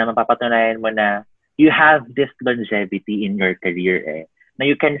 na mapapatunayan mo na you have this longevity in your career na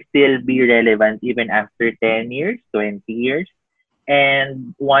you can still be relevant even after 10 years, 20 years.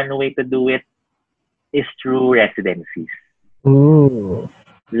 And one way to do it is through residencies. Ooh,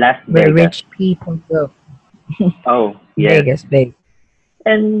 Las where Vegas. rich people go. Oh, yes. Vegas, big.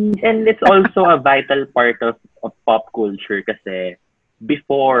 And it's also a vital part of pop culture kasi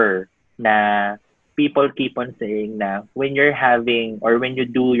before na people keep on saying na when you're having or when you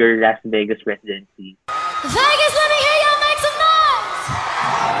do your Las Vegas residency, Vegas, let me hear y'all make some noise.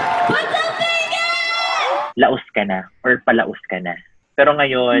 What's up, Vegas? laos ka na or palaos ka na. Pero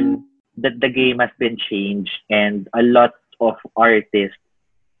ngayon, the game has been changed and a lot of artists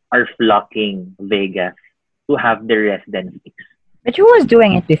are flocking Vegas to have their residencies. But who was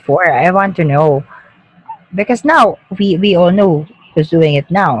doing it before? I want to know. Because now we all know who's doing it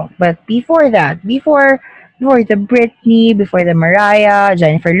now. But before that, before the Britney, before the Mariah,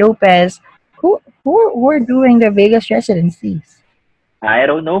 Jennifer Lopez, who were doing the Vegas residencies? I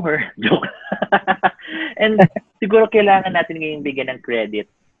don't know her. Joke. And siguro kailangan natin ngayong bigyan ng credit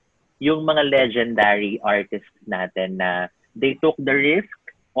yung mga legendary artists natin na they took the risk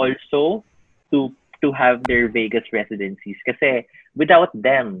also to have their Vegas residencies kasi without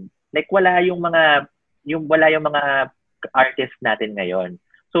them like wala yung mga artists natin ngayon.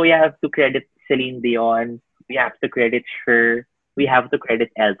 So we have to credit Celine Dion, we have to credit Cher, we have to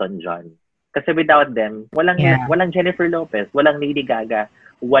credit Elton John. Kasi without them, walang Jennifer Lopez, walang Lady Gaga,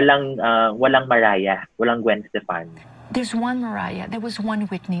 walang Mariah, walang Gwen Stefani. There's one Mariah, there was one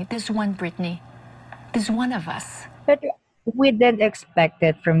Whitney, there's one Britney, there's one of us. But we didn't expect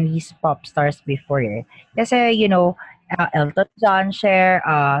it from these pop stars before. Kasi, Elton John, Cher,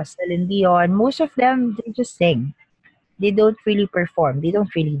 Celine Dion, most of them, they just sing. They don't really perform. They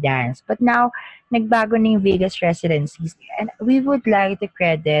don't really dance. But now, nagbago na yung Vegas residencies. And we would like to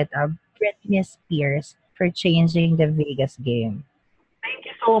credit Britney Spears for changing the Vegas game. Thank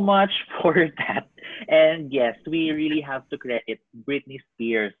you so much for that. And yes, we really have to credit Britney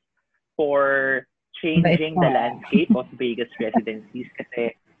Spears for changing the landscape of Vegas residencies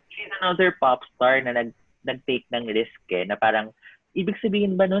kasi she's another pop star na nag-take ng risk na parang ibig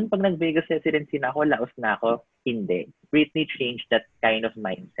sabihin ba nun pag nag-Vegas residency na ako, laos na ako? Hindi. Britney changed that kind of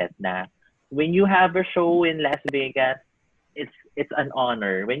mindset na when you have a show in Las Vegas, it's an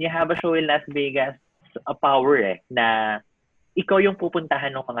honor. When you have a show in Las Vegas, it's a power na ikaw yung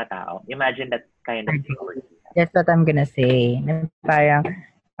pupuntahan ng mga tao. Imagine that kind of power. That's what I'm gonna say. Na parang,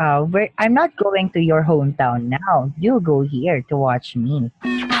 I'm not going to your hometown now. You go here to watch me.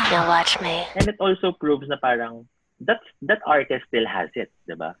 You'll watch me. And it also proves na parang that artist still has it,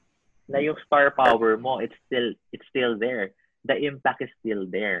 diba? Na yung star power mo, it's still there. The impact is still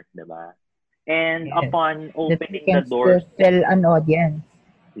there, diba? And Yes. upon That you opening can the doors, still fill an audience.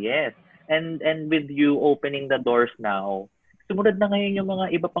 yes. And with you opening the doors now, sumunod na ngayon yung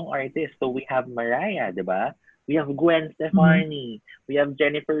mga iba pang artists. So we have Mariah, diba? We have Gwen Stefani. We have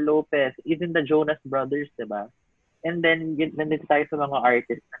Jennifer Lopez. Even the Jonas Brothers, diba? And then, nandito tayo sa mga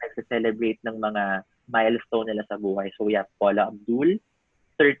artists na nagsa-celebrate ng mga milestone nila sa buhay. So we have Paula Abdul,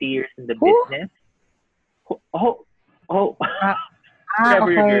 30 years in the business. Oh.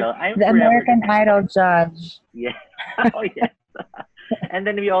 Forever Okay. girl. I'm The forever American girl. Idol judge. Yeah. Oh, yes. And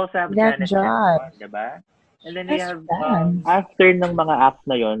then we also have That Janet judge. Jackson, diba? And then we Yes, have, fans. after ng mga acts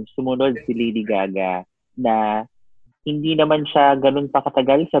na yon, sumunod si Lady Gaga na hindi naman siya ganun pa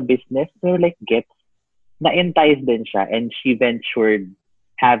katagal sa business, pero like gets, na-entice din siya and she ventured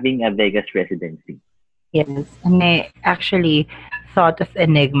having a Vegas residency. Yes, and I actually thought of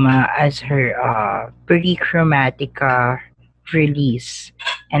Enigma as her pre-Chromatica release.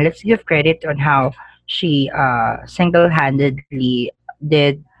 And let's give credit on how she single-handedly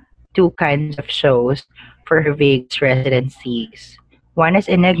did two kinds of shows for her Vegas residencies. One is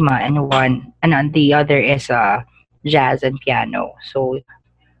Enigma and on the other is jazz and piano. So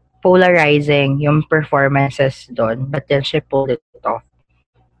polarizing yung performances doon, but then she pulled it off.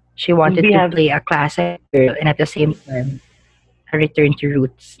 She wanted We to have- play a classic girl and at the same time a return to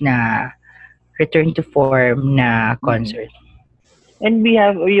roots return to form na concert. And we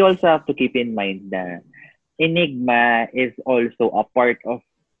also have to keep in mind that Enigma is also a part of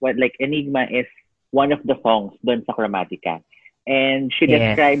Enigma is one of the songs doon sa Chromatica. And she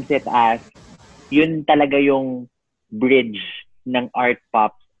Yes. describes it as yun talaga yung bridge ng art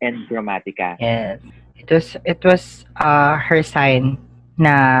pop and Chromatica. Yes. It was her sign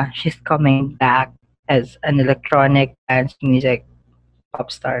na she's coming back as an electronic dance music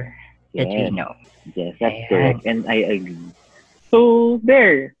pop star that we Yes. know. Yes, that's Ayan. correct. And I agree. So,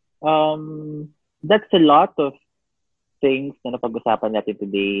 there. That's a lot of things na napag-usapan natin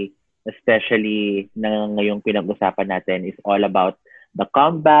today, especially na ngayong pinag-usapan natin is all about the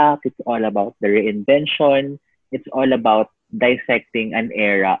comeback, it's all about the reinvention, it's all about dissecting an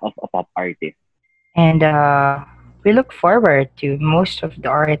era of a pop artist. And we look forward to most of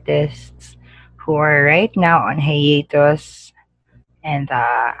the artists who are right now on hiatus. And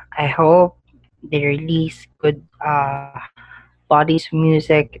I hope they release good bodies of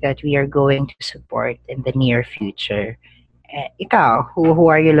music that we are going to support in the near future. Ikaw, who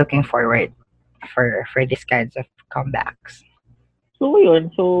are you looking forward for these kinds of comebacks? So,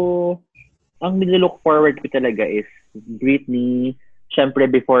 yun. So, ang nililook forward ko talaga is Britney.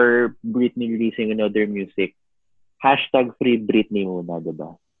 Siyempre, before Britney releasing another music, #free Britney muna,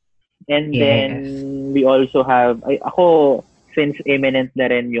 diba? And then, we also have, ako, since imminent na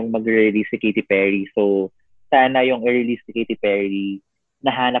rin yung mag-release si Katy Perry, so, sana yung i-release si Katy Perry,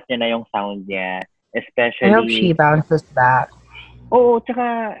 nahanap niya na yung sound niya, especially... I hope she bounces back. Oo,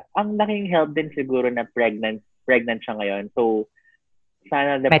 tsaka, ang laking help din siguro na pregnant siya ngayon. So,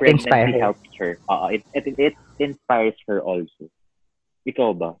 sana the Might inspire pregnancy her. helps her. It inspires her also.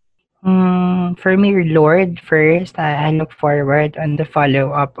 Ikaw ba? For me, Lord first. I look forward on the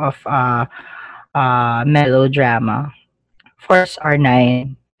follow-up of melodrama. Of course,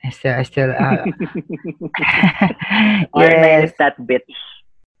 R9. I still R9 is that bitch.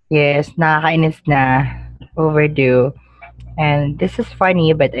 Yes, nakakainis na. Overdue. And this is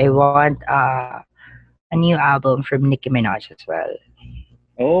funny, but I want a new album from Nicki Minaj as well.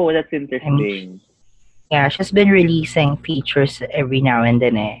 Oh, that's interesting. Yeah, she's been releasing features every now and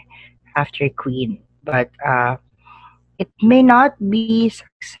then after Queen. But it may not be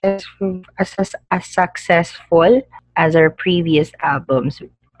successful as successful as her previous albums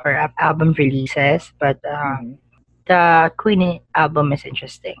or album releases, but the Queen album is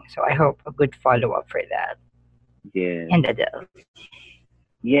interesting. So I hope a good follow-up for that. Yeah. And Adele.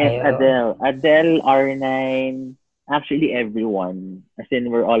 Yes, Ayo. Adele, R9, actually everyone. As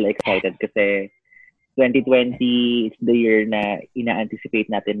in, we're all excited kasi 2020 is the year na ina-anticipate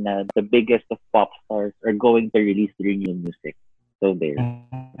natin na the biggest of pop stars are going to release their new music. So there.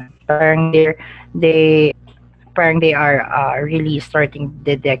 Parang they are really starting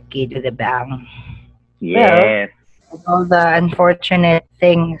the decade with a bang. Yes. Well, with all the unfortunate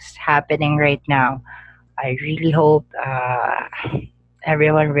things happening right now, I really hope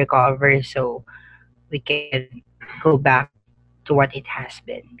everyone recovers so we can go back to what it has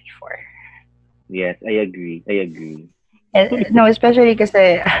been before. Yes, I agree. I agree. No, especially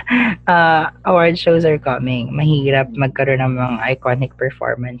kasi award shows are coming. Mahirap magkaroon ng mga iconic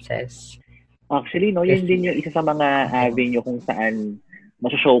performances. Actually, no, yun Kasi, din yung isa sa mga avenue kung saan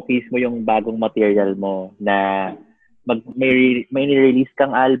showcase mo yung bagong material mo na may release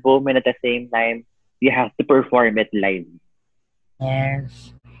kang album and at the same time, you have to perform it live.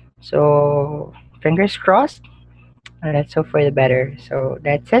 yes. So, fingers crossed. Let's hope for the better. So,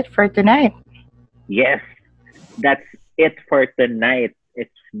 that's it for tonight. Yes, that's it for tonight.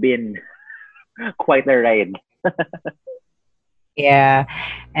 It's been quite a ride. Yeah.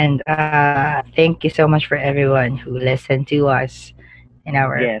 And thank you so much for everyone who listened to us in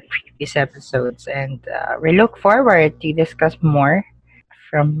our Yes. previous episodes. And we look forward to discuss more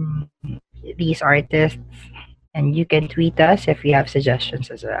from these artists. And you can tweet us if you have suggestions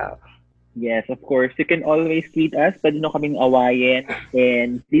as well. Yes, of course. You can always tweet us. Pwede nyo kaming awayin.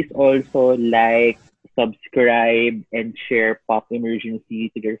 And please also like, subscribe, and share Pop Emergency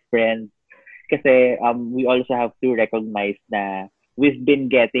to your friends. Kasi we also have to recognize na we've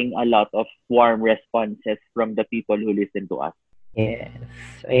been getting a lot of warm responses from the people who listen to us. Yes.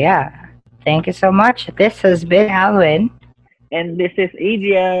 So yeah. Thank you so much. This has been Alwyn. And this is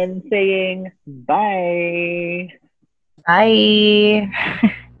Adrian saying bye. Bye.